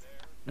there,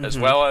 as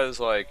well as,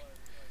 like,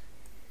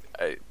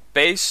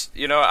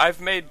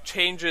 I've made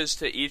changes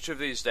to each of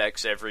these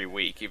decks every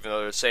week, even though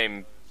they're the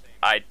same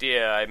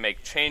idea. I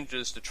make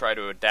changes to try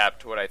to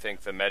adapt to what I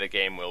think the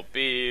metagame will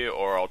be,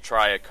 or I'll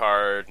try a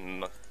card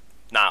and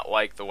not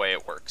like the way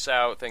it works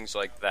out, things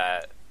like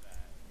that.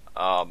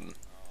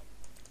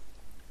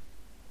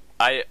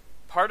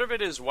 Part of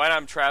it is when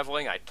I'm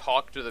traveling, I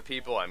talk to the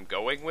people I'm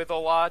going with a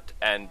lot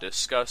and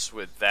discuss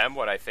with them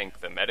what I think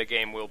the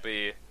metagame will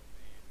be.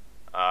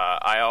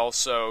 I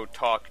also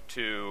talk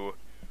to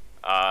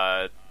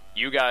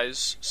you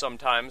guys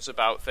sometimes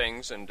about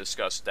things and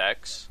discuss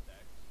decks.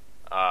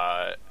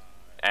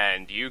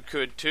 And you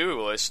could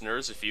too,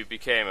 listeners, if you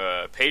became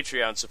a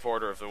Patreon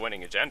supporter of the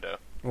Winning Agenda.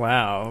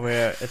 Wow,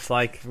 it's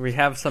like we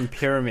have some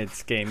pyramid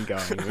scheme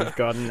going. We've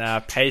gotten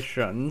our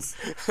patrons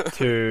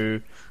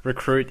to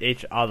recruit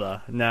each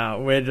other. Now,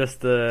 we're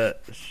just the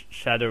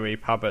shadowy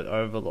puppet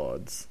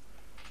overlords.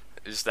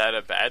 Is that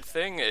a bad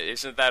thing?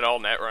 Isn't that all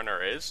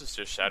Netrunner is? It's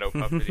just shadow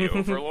puppety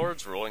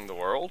overlords ruling the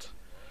world?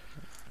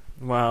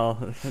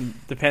 Well,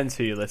 depends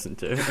who you listen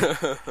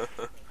to.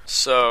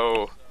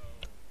 So,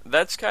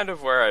 that's kind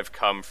of where I've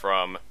come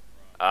from.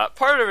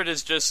 Part of it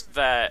is just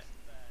that,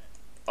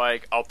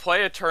 like, I'll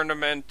play a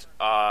tournament,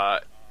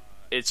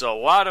 it's a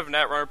lot of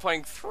Netrunner.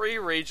 Playing 3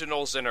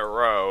 regionals in a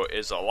row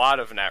is a lot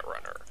of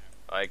Netrunner.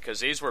 Like, because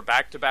these were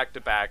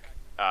back-to-back-to-back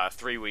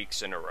 3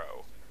 weeks in a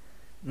row.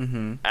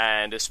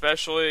 And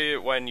especially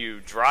when you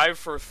drive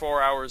for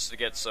 4 hours to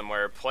get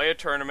somewhere, play a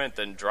tournament,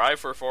 then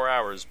drive for 4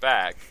 hours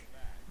back,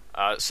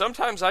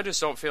 sometimes I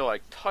just don't feel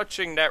like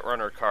touching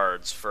Netrunner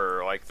cards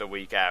for, like, the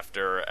week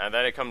after, and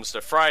then it comes to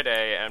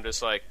Friday, and I'm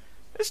just like,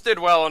 this did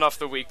well enough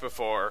the week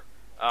before,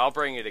 I'll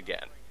bring it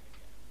again.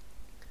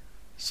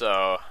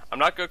 So, I'm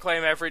not going to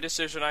claim every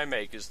decision I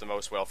make is the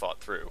most well thought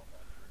through,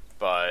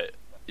 but,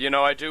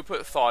 I do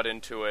put thought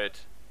into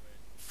it.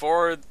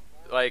 For,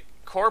 like,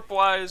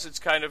 corp-wise, it's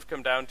kind of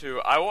come down to,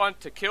 I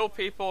want to kill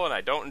people, and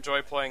I don't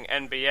enjoy playing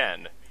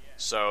NBN,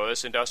 so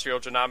this Industrial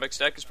Genomics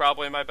deck is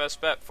probably my best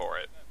bet for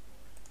it.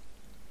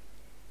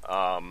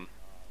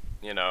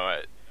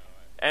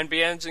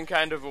 NBN's in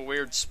kind of a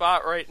weird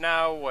spot right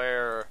now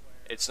where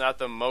it's not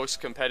the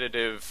most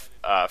competitive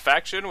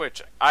faction,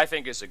 which I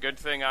think is a good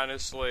thing,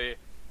 honestly,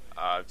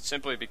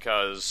 simply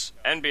because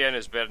NBN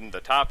has been the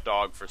top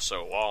dog for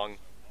so long.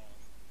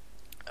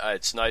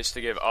 It's nice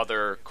to give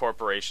other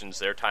corporations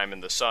their time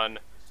in the sun.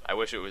 I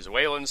wish it was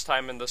Wayland's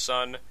time in the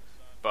sun,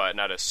 but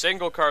not a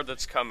single card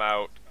that's come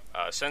out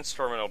since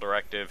Terminal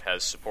Directive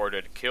has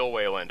supported Kill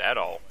Wayland at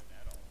all.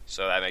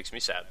 So that makes me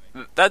sad.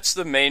 That's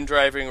the main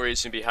driving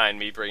reason behind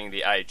me bringing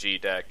the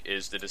IG deck,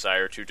 is the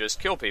desire to just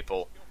kill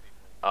people.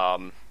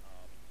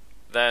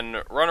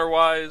 Then,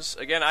 runner-wise,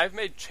 again, I've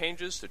made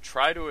changes to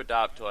try to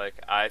adopt, like,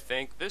 I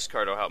think this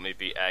card will help me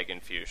beat Ag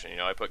Infusion.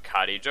 I put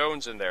Cotty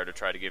Jones in there to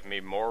try to give me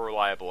more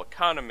reliable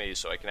economy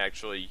so I can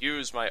actually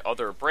use my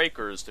other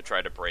breakers to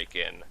try to break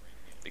in,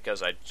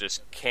 because I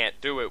just can't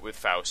do it with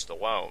Faust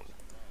alone.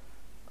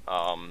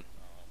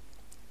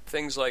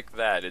 Things like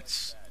that.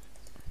 It's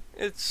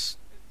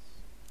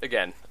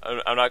again,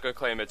 I'm not going to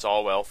claim it's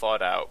all well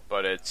thought out,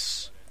 but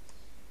it's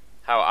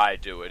how I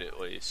do it, at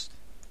least.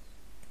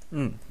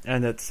 And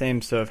it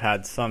seems to have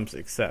had some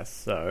success.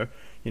 So,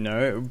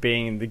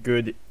 being the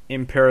good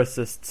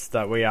empiricists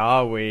that we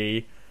are,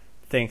 we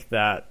think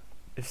that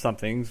if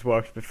something's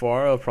worked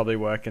before, it'll probably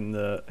work in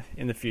the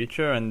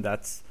future, and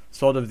that's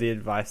sort of the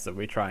advice that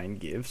we try and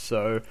give.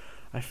 So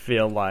I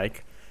feel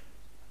like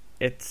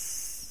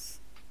it's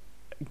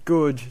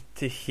good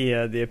to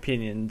hear the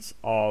opinions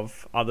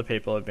of other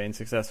people who have been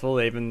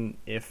successful, even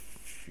if,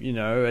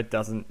 it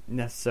doesn't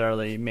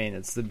necessarily mean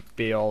it's the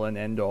be-all and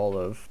end-all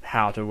of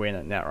how to win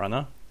at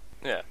Netrunner.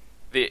 Yeah.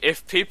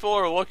 If people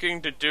are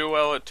looking to do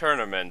well at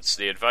tournaments,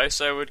 the advice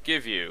I would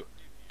give you,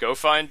 go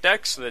find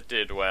decks that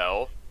did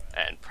well,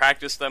 and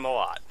practice them a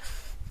lot.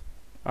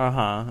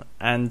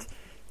 And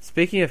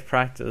Speaking of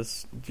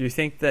practice, do you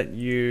think that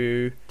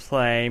you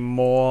play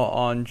more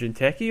on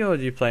Jinteki or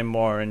do you play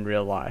more in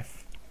real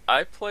life?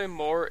 I play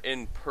more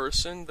in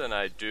person than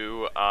I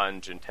do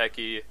on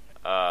Jinteki,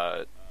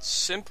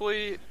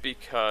 simply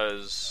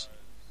because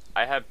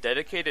I have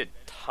dedicated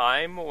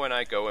time when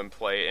I go and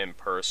play in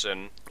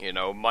person. You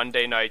know,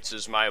 Monday nights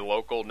is my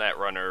local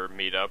Netrunner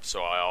meetup,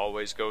 so I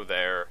always go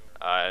there,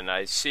 and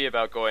I see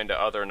about going to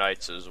other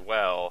nights as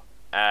well.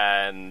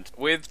 And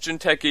with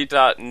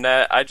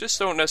Jinteki.net, I just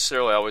don't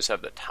necessarily always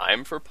have the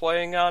time for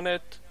playing on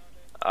it.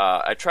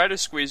 I try to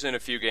squeeze in a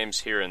few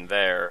games here and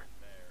there,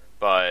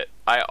 but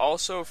I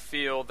also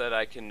feel that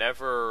I can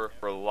never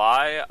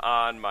rely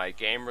on my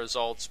game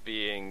results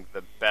being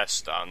the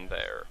best on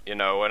there. You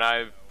know, when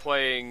I'm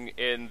playing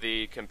in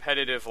the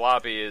competitive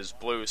lobby as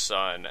Blue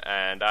Sun,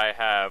 and I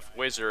have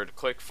Wizard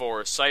click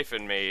 4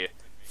 siphon me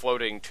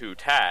floating 2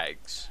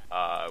 tags,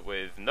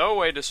 with no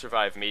way to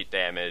survive meat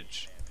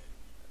damage.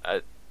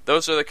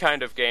 Those are the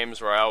kind of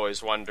games where I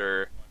always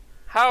wonder,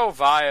 how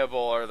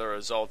viable are the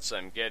results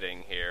I'm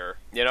getting here?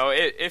 You know,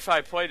 if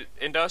I played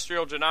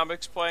Industrial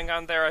Genomics playing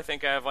on there, I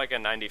think I have like a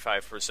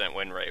 95%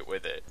 win rate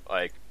with it.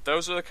 Like,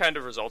 those are the kind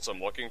of results I'm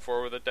looking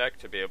for with a deck,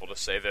 to be able to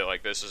say that,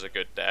 like, this is a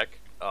good deck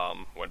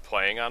when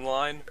playing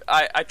online.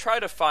 I try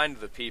to find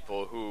the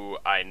people who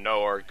I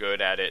know are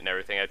good at it and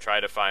everything. I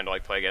try to find,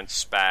 like, play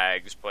against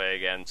Spags, play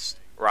against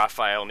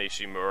Rafael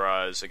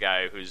Nishimura as a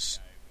guy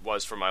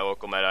was from my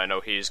local meta. I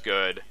know he's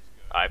good.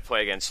 I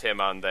play against him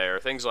on there,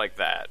 things like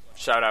that.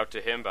 Shout out to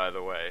him, by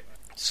the way.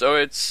 So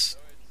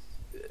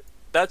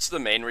that's the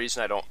main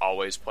reason I don't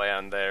always play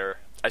on there.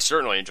 I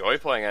certainly enjoy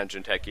playing on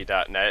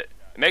Jinteki.net.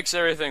 It makes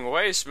everything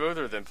way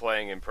smoother than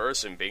playing in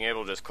person, being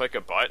able to just click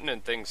a button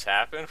and things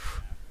happen.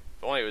 If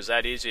only it was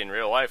that easy in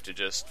real life to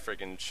just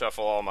freaking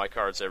shuffle all my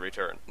cards every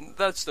turn.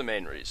 That's the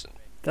main reason.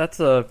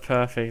 That's a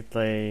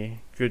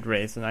perfectly good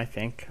reason, I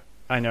think.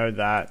 I know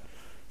that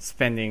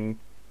spending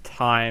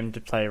time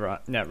to play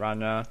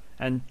Netrunner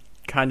and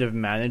kind of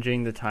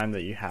managing the time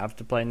that you have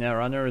to play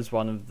Netrunner is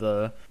one of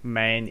the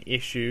main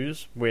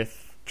issues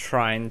with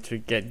trying to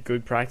get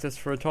good practice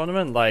for a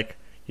tournament. Like,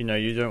 you know,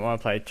 you don't want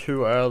to play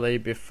too early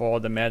before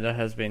the meta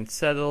has been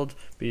settled,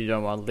 but you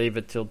don't want to leave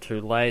it till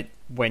too late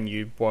when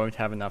you won't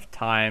have enough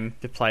time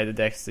to play the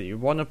decks that you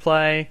want to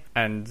play.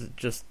 And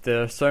just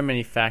there are so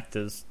many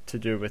factors to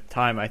do with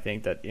time, I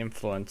think, that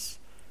influence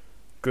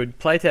good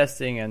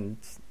playtesting, and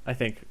I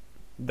think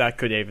that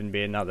could even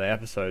be another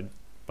episode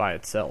by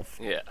itself.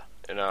 Yeah.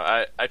 You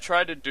know, I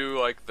try to do,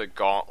 like, the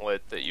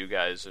gauntlet that you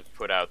guys have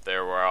put out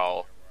there, where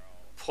I'll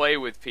play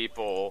with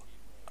people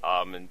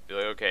and be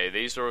like, okay,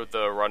 these are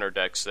the runner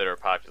decks that are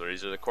popular,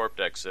 these are the corp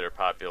decks that are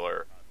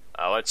popular,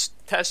 let's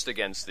test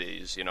against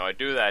these. You know, I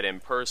do that in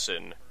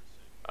person,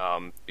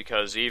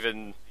 because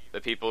even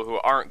the people who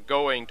aren't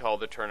going to all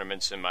the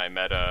tournaments in my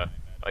meta,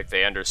 like,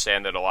 they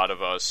understand that a lot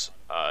of us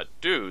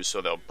do, so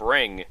they'll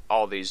bring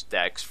all these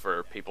decks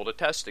for people to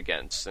test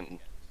against, and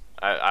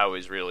I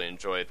always really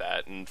enjoy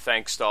that, and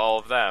thanks to all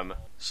of them.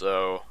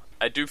 So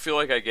I do feel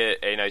like I get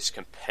a nice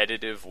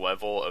competitive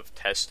level of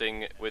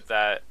testing with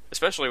that,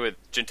 especially with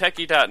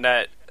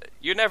Jinteki.net.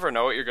 You never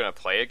know what you're going to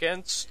play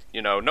against.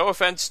 You know, no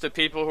offense to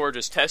people who are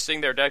just testing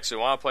their decks and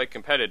want to play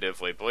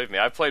competitively. Believe me,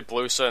 I've played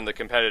Blusa in the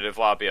competitive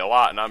lobby a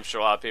lot, and I'm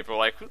sure a lot of people are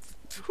like,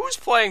 who's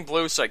playing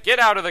Blusa? Get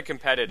out of the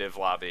competitive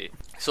lobby.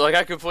 So, like,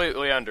 I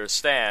completely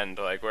understand,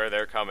 like, where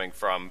they're coming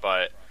from,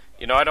 but,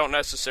 you know, I don't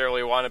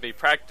necessarily want to be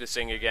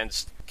practicing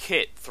against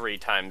Kit 3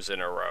 times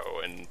in a row,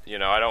 and, you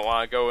know, I don't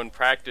want to go and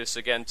practice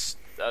against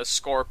a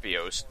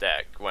Scorpios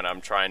deck when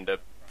I'm trying to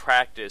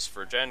practice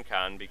for Gen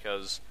Con,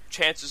 because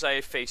chances I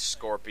face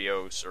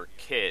Scorpios or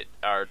Kit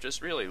are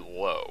just really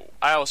low.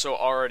 I also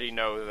already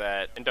know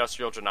that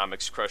Industrial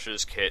Genomics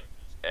crushes Kit.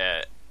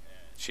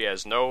 She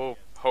has no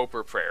hope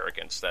or prayer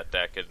against that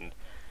deck, and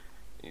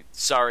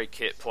sorry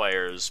Kit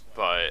players,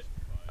 but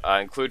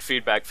include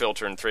Feedback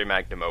Filter and 3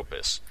 Magnum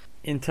Opus.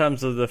 In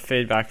terms of the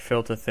feedback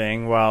filter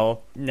thing,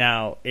 well,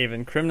 now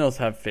even criminals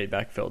have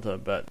feedback filter,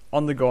 but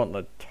on the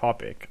Gauntlet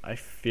topic, I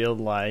feel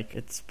like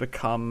it's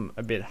become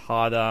a bit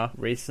harder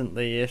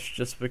recently-ish,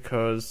 just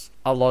because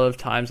a lot of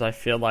times I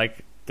feel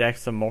like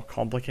decks are more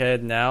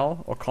complicated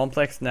now, or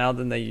complex now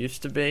than they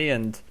used to be,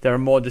 and there are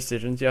more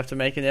decisions you have to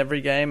make in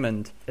every game,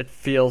 and it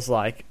feels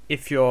like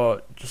if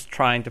you're just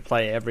trying to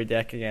play every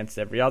deck against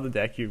every other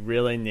deck, you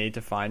really need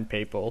to find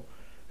people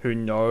who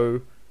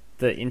know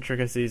the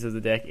intricacies of the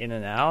deck in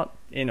and out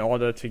in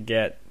order to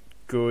get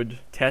good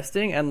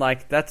testing. And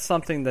like, that's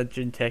something that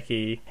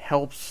Jinteki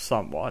helps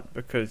somewhat,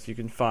 because you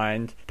can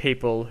find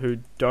people who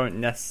don't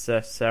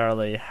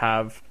necessarily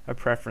have a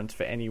preference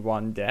for any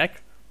one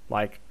deck.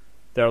 Like,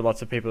 there are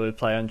lots of people who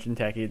play on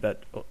Jinteki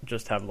that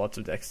just have lots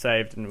of decks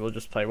saved and will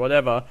just play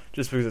whatever,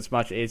 just because it's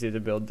much easier to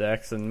build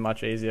decks and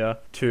much easier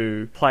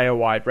to play a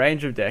wide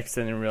range of decks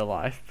than in real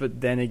life.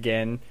 But then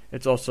again,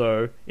 it's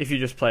also, if you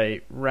just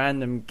play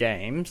random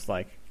games,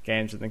 like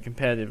games in the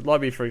competitive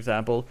lobby, for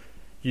example,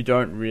 you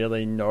don't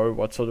really know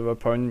what sort of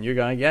opponent you're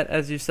going to get.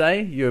 As you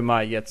say, you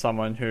might get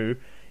someone who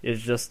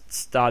is just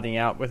starting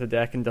out with a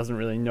deck and doesn't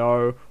really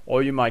know,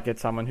 or you might get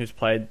someone who's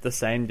played the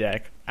same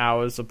deck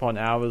hours upon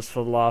hours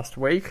for the last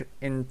week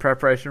in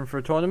preparation for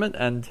a tournament,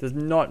 and there's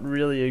not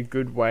really a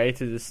good way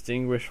to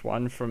distinguish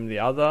one from the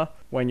other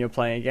when you're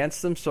playing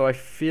against them. So I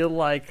feel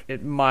like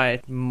it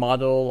might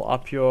muddle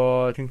up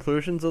your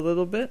conclusions a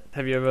little bit.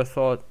 Have you ever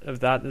thought of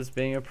that as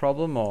being a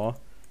problem or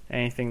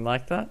anything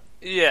like that?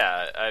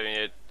 Yeah, I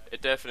mean,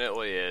 it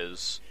definitely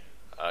is,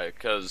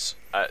 because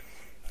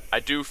I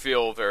do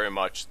feel very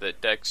much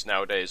that decks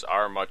nowadays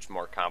are much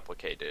more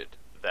complicated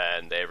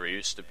than they ever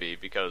used to be,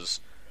 because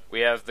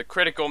we have the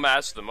critical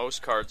mass, the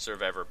most cards there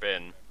have ever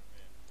been,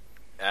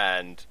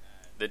 and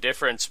the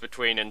difference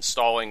between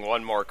installing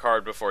one more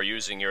card before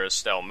using your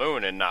Estelle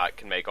Moon and not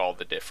can make all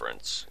the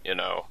difference, you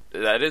know.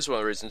 That is one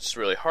of the reasons it's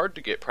really hard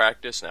to get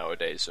practice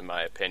nowadays, in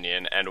my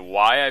opinion, and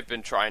why I've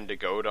been trying to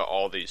go to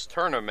all these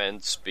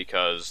tournaments,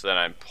 because then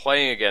I'm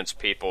playing against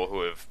people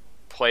who have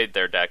played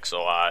their decks a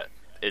lot.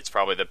 It's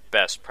probably the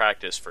best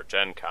practice for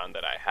Gen Con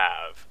that I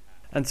have.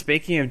 And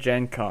speaking of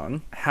Gen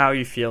Con, how are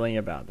you feeling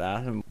about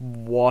that, and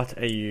what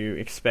are you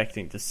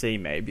expecting to see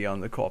maybe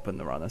on the Corp and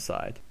the Runner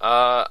side?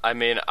 I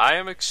mean, I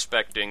am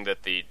expecting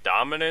that the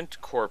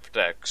dominant Corp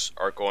decks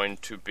are going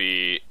to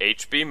be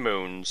HB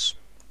Moons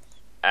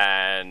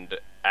and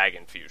Ag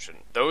Infusion.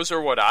 Those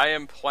are what I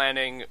am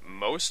planning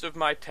most of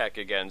my tech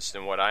against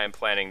and what I am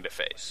planning to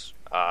face.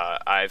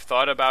 I've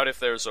thought about if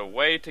there's a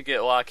way to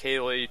get Locke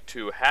Haley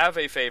to have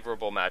a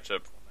favorable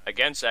matchup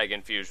against Ag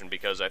Infusion,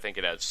 because I think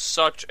it has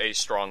such a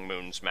strong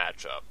Moons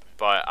matchup,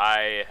 but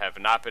I have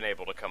not been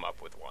able to come up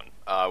with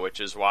one, which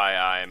is why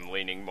I'm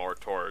leaning more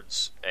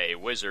towards a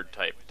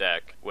Wizard-type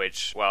deck,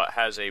 which, while it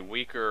has a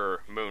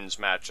weaker Moons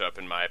matchup,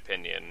 in my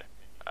opinion,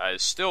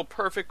 is still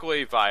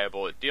perfectly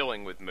viable at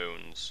dealing with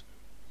Moons,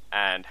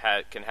 and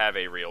can have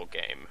a real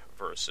game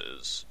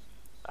versus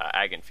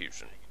Ag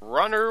Infusion.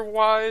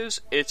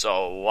 Runner-wise, it's a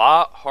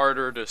lot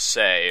harder to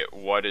say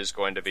what is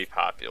going to be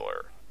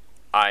popular.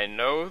 I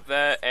know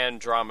that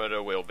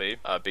Andromeda will be,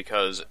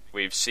 because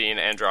we've seen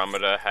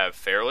Andromeda have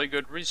fairly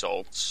good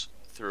results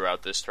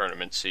throughout this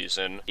tournament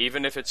season.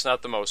 Even if it's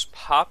not the most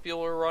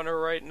popular runner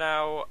right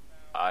now,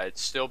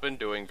 it's still been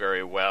doing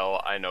very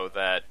well. I know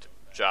that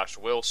Josh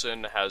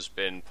Wilson has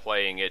been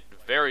playing it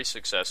very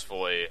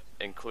successfully,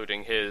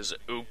 including his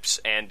Oops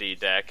Andy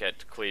deck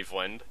at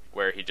Cleveland,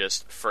 where he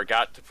just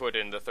forgot to put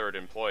in the third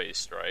employee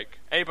strike.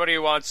 Anybody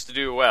who wants to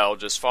do well,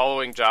 just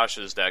following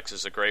Josh's decks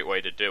is a great way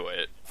to do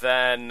it.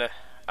 Then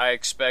I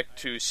expect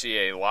to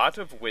see a lot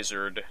of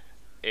Wizard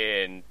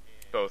in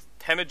both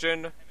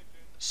Temujin,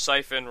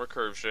 Siphon,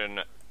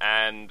 Recursion,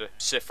 and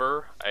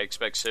Cipher. I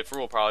expect Cipher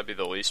will probably be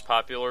the least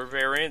popular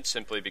variant,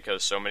 simply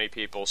because so many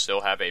people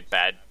still have a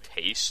bad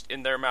taste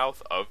in their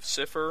mouth of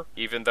Cipher.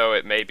 Even though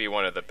it may be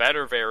one of the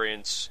better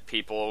variants,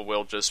 people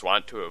will just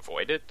want to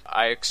avoid it.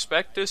 I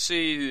expect to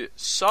see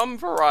some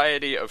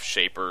variety of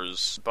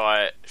Shapers,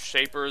 but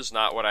Shaper's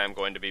not what I'm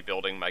going to be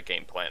building my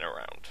game plan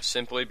around,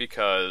 simply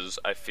because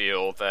I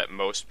feel that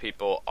most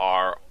people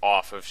are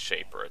off of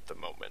Shaper at the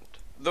moment.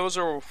 Those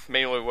are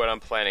mainly what I'm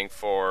planning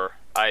for.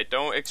 I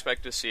don't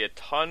expect to see a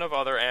ton of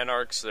other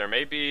Anarchs. There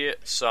may be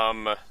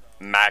some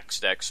max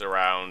decks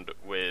around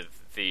with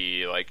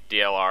the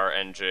DLR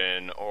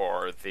engine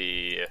or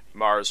the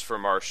Mars for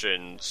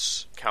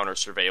Martians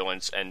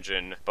counter-surveillance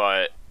engine,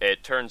 but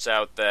it turns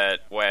out that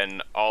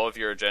when all of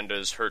your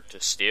agendas hurt to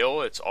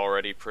steal, it's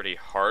already pretty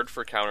hard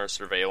for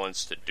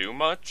counter-surveillance to do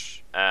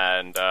much,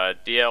 and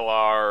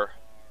DLR,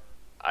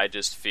 I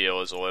just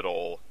feel, is a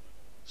little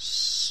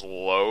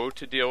slow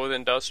to deal with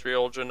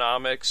industrial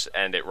genomics,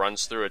 and it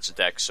runs through its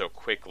deck so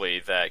quickly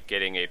that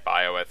getting a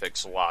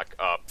bioethics lock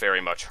up very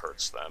much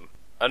hurts them.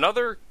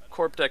 Another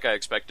Corp deck I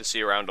expect to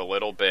see around a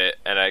little bit,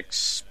 and I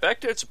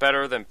expect it's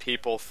better than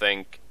people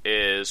think,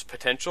 is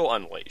Potential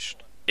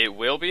Unleashed. It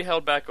will be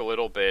held back a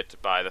little bit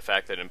by the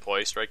fact that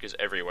Employee Strike is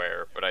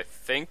everywhere, but I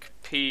think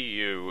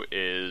PU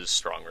is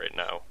strong right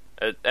now.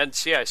 And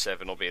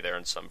CI7 will be there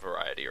in some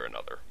variety or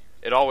another.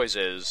 It always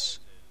is.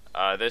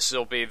 This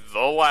will be the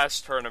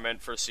last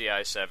tournament for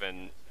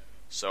CI7,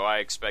 so I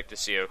expect to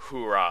see a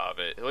hoorah of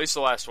it, at least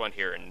the last one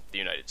here in the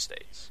United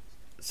States.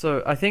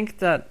 So I think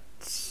that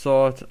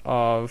sort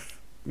of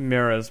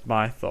mirrors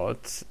my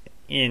thoughts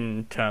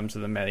in terms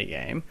of the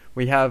metagame.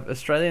 We have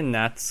Australian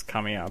Nats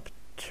coming up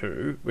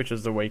too, which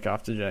is the week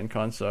after Gen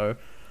Con, so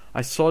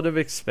I sort of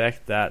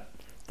expect that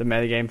the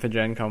metagame for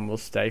Gen Con will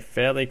stay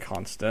fairly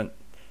constant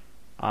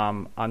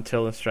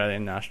until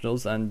Australian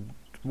Nationals, and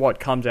what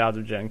comes out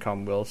of Gen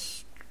Con will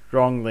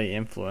strongly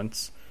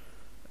influence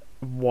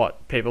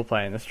what people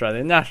play in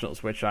Australian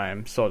Nationals, which I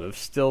am sort of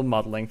still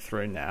muddling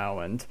through now,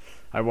 and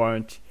I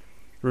won't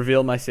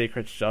reveal my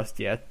secrets just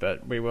yet,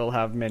 but we will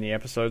have many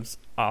episodes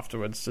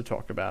afterwards to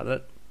talk about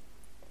it.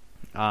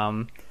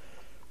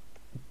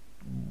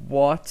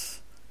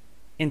 What,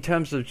 in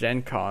terms of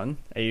Gen Con,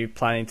 are you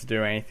planning to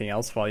do anything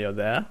else while you're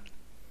there?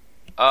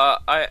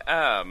 I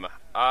am.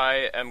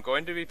 I am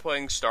going to be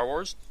playing Star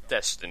Wars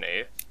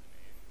Destiny,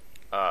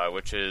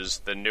 which is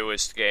the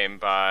newest game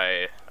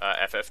by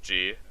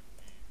FFG.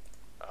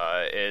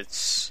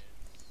 It's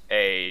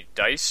a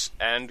dice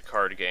and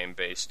card game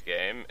based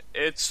game.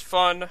 It's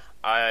fun.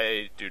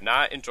 I do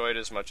not enjoy it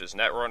as much as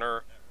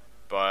Netrunner,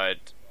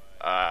 but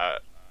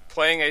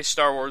playing a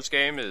Star Wars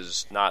game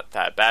is not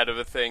that bad of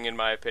a thing in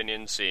my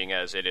opinion, seeing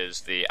as it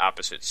is the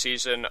opposite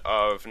season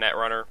of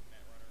Netrunner.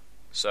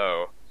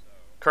 So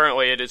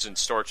currently it is in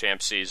Store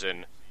Champ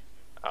season,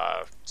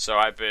 so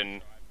I've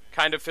been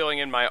kind of filling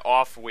in my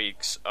off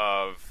weeks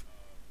of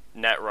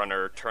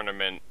Netrunner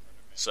tournaments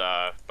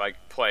by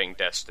playing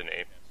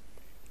Destiny.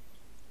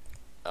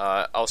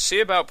 I'll see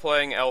about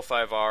playing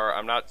L5R.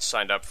 I'm not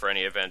signed up for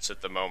any events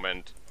at the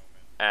moment,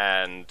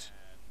 and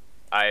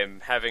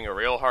I'm having a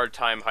real hard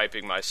time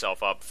hyping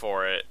myself up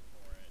for it,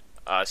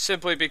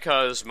 simply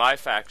because my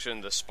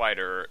faction, the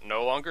Spider,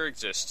 no longer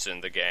exists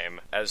in the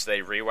game, as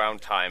they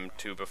rewound time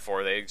to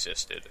before they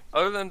existed.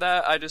 Other than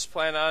that, I just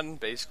plan on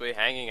basically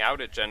hanging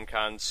out at Gen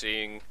Con,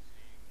 seeing,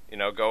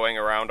 going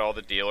around all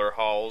the dealer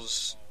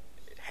halls,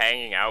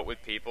 hanging out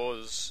with people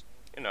as,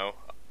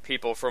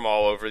 people from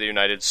all over the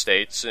United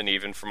States and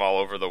even from all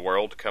over the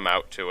world come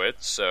out to it,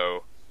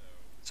 so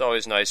it's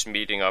always nice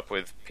meeting up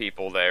with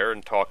people there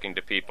and talking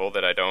to people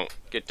that I don't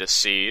get to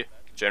see,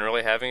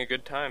 generally having a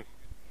good time.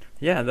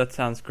 Yeah, that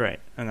sounds great,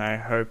 and I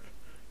hope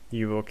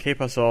you will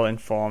keep us all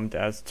informed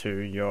as to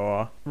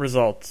your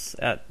results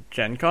at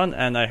Gen Con,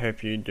 and I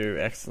hope you do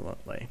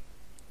excellently.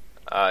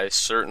 I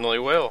certainly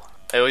will.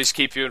 At least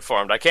keep you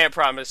informed. I can't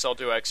promise I'll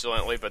do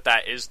excellently, but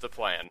that is the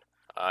plan.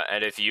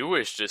 And if you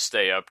wish to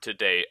stay up to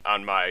date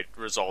on my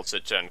results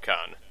at Gen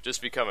Con,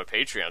 just become a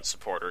Patreon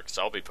supporter, because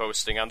I'll be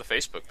posting on the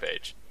Facebook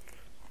page.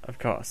 Of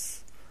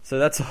course. So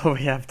that's all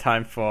we have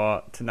time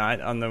for tonight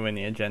on the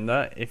Winning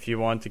Agenda. If you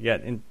want to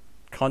get in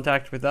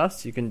contact with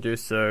us, you can do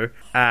so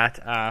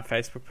at our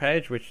Facebook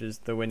page, which is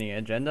the Winning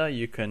Agenda.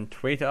 You can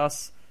tweet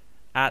us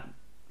at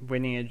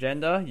Winning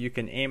Agenda. You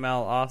can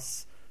email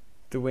us,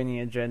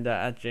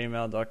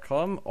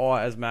 thewinningagenda@gmail.com,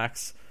 or as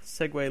Max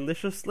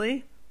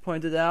segueliciously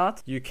pointed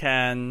out, you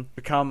can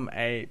become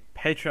a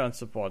Patreon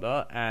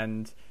supporter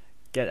and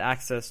get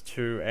access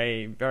to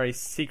a very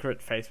secret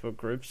Facebook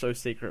group, so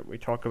secret we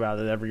talk about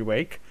it every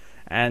week,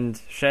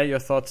 and share your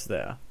thoughts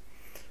there.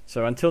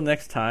 So until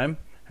next time,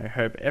 I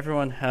hope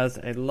everyone has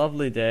a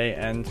lovely day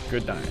and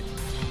good night.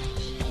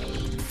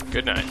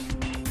 Good night.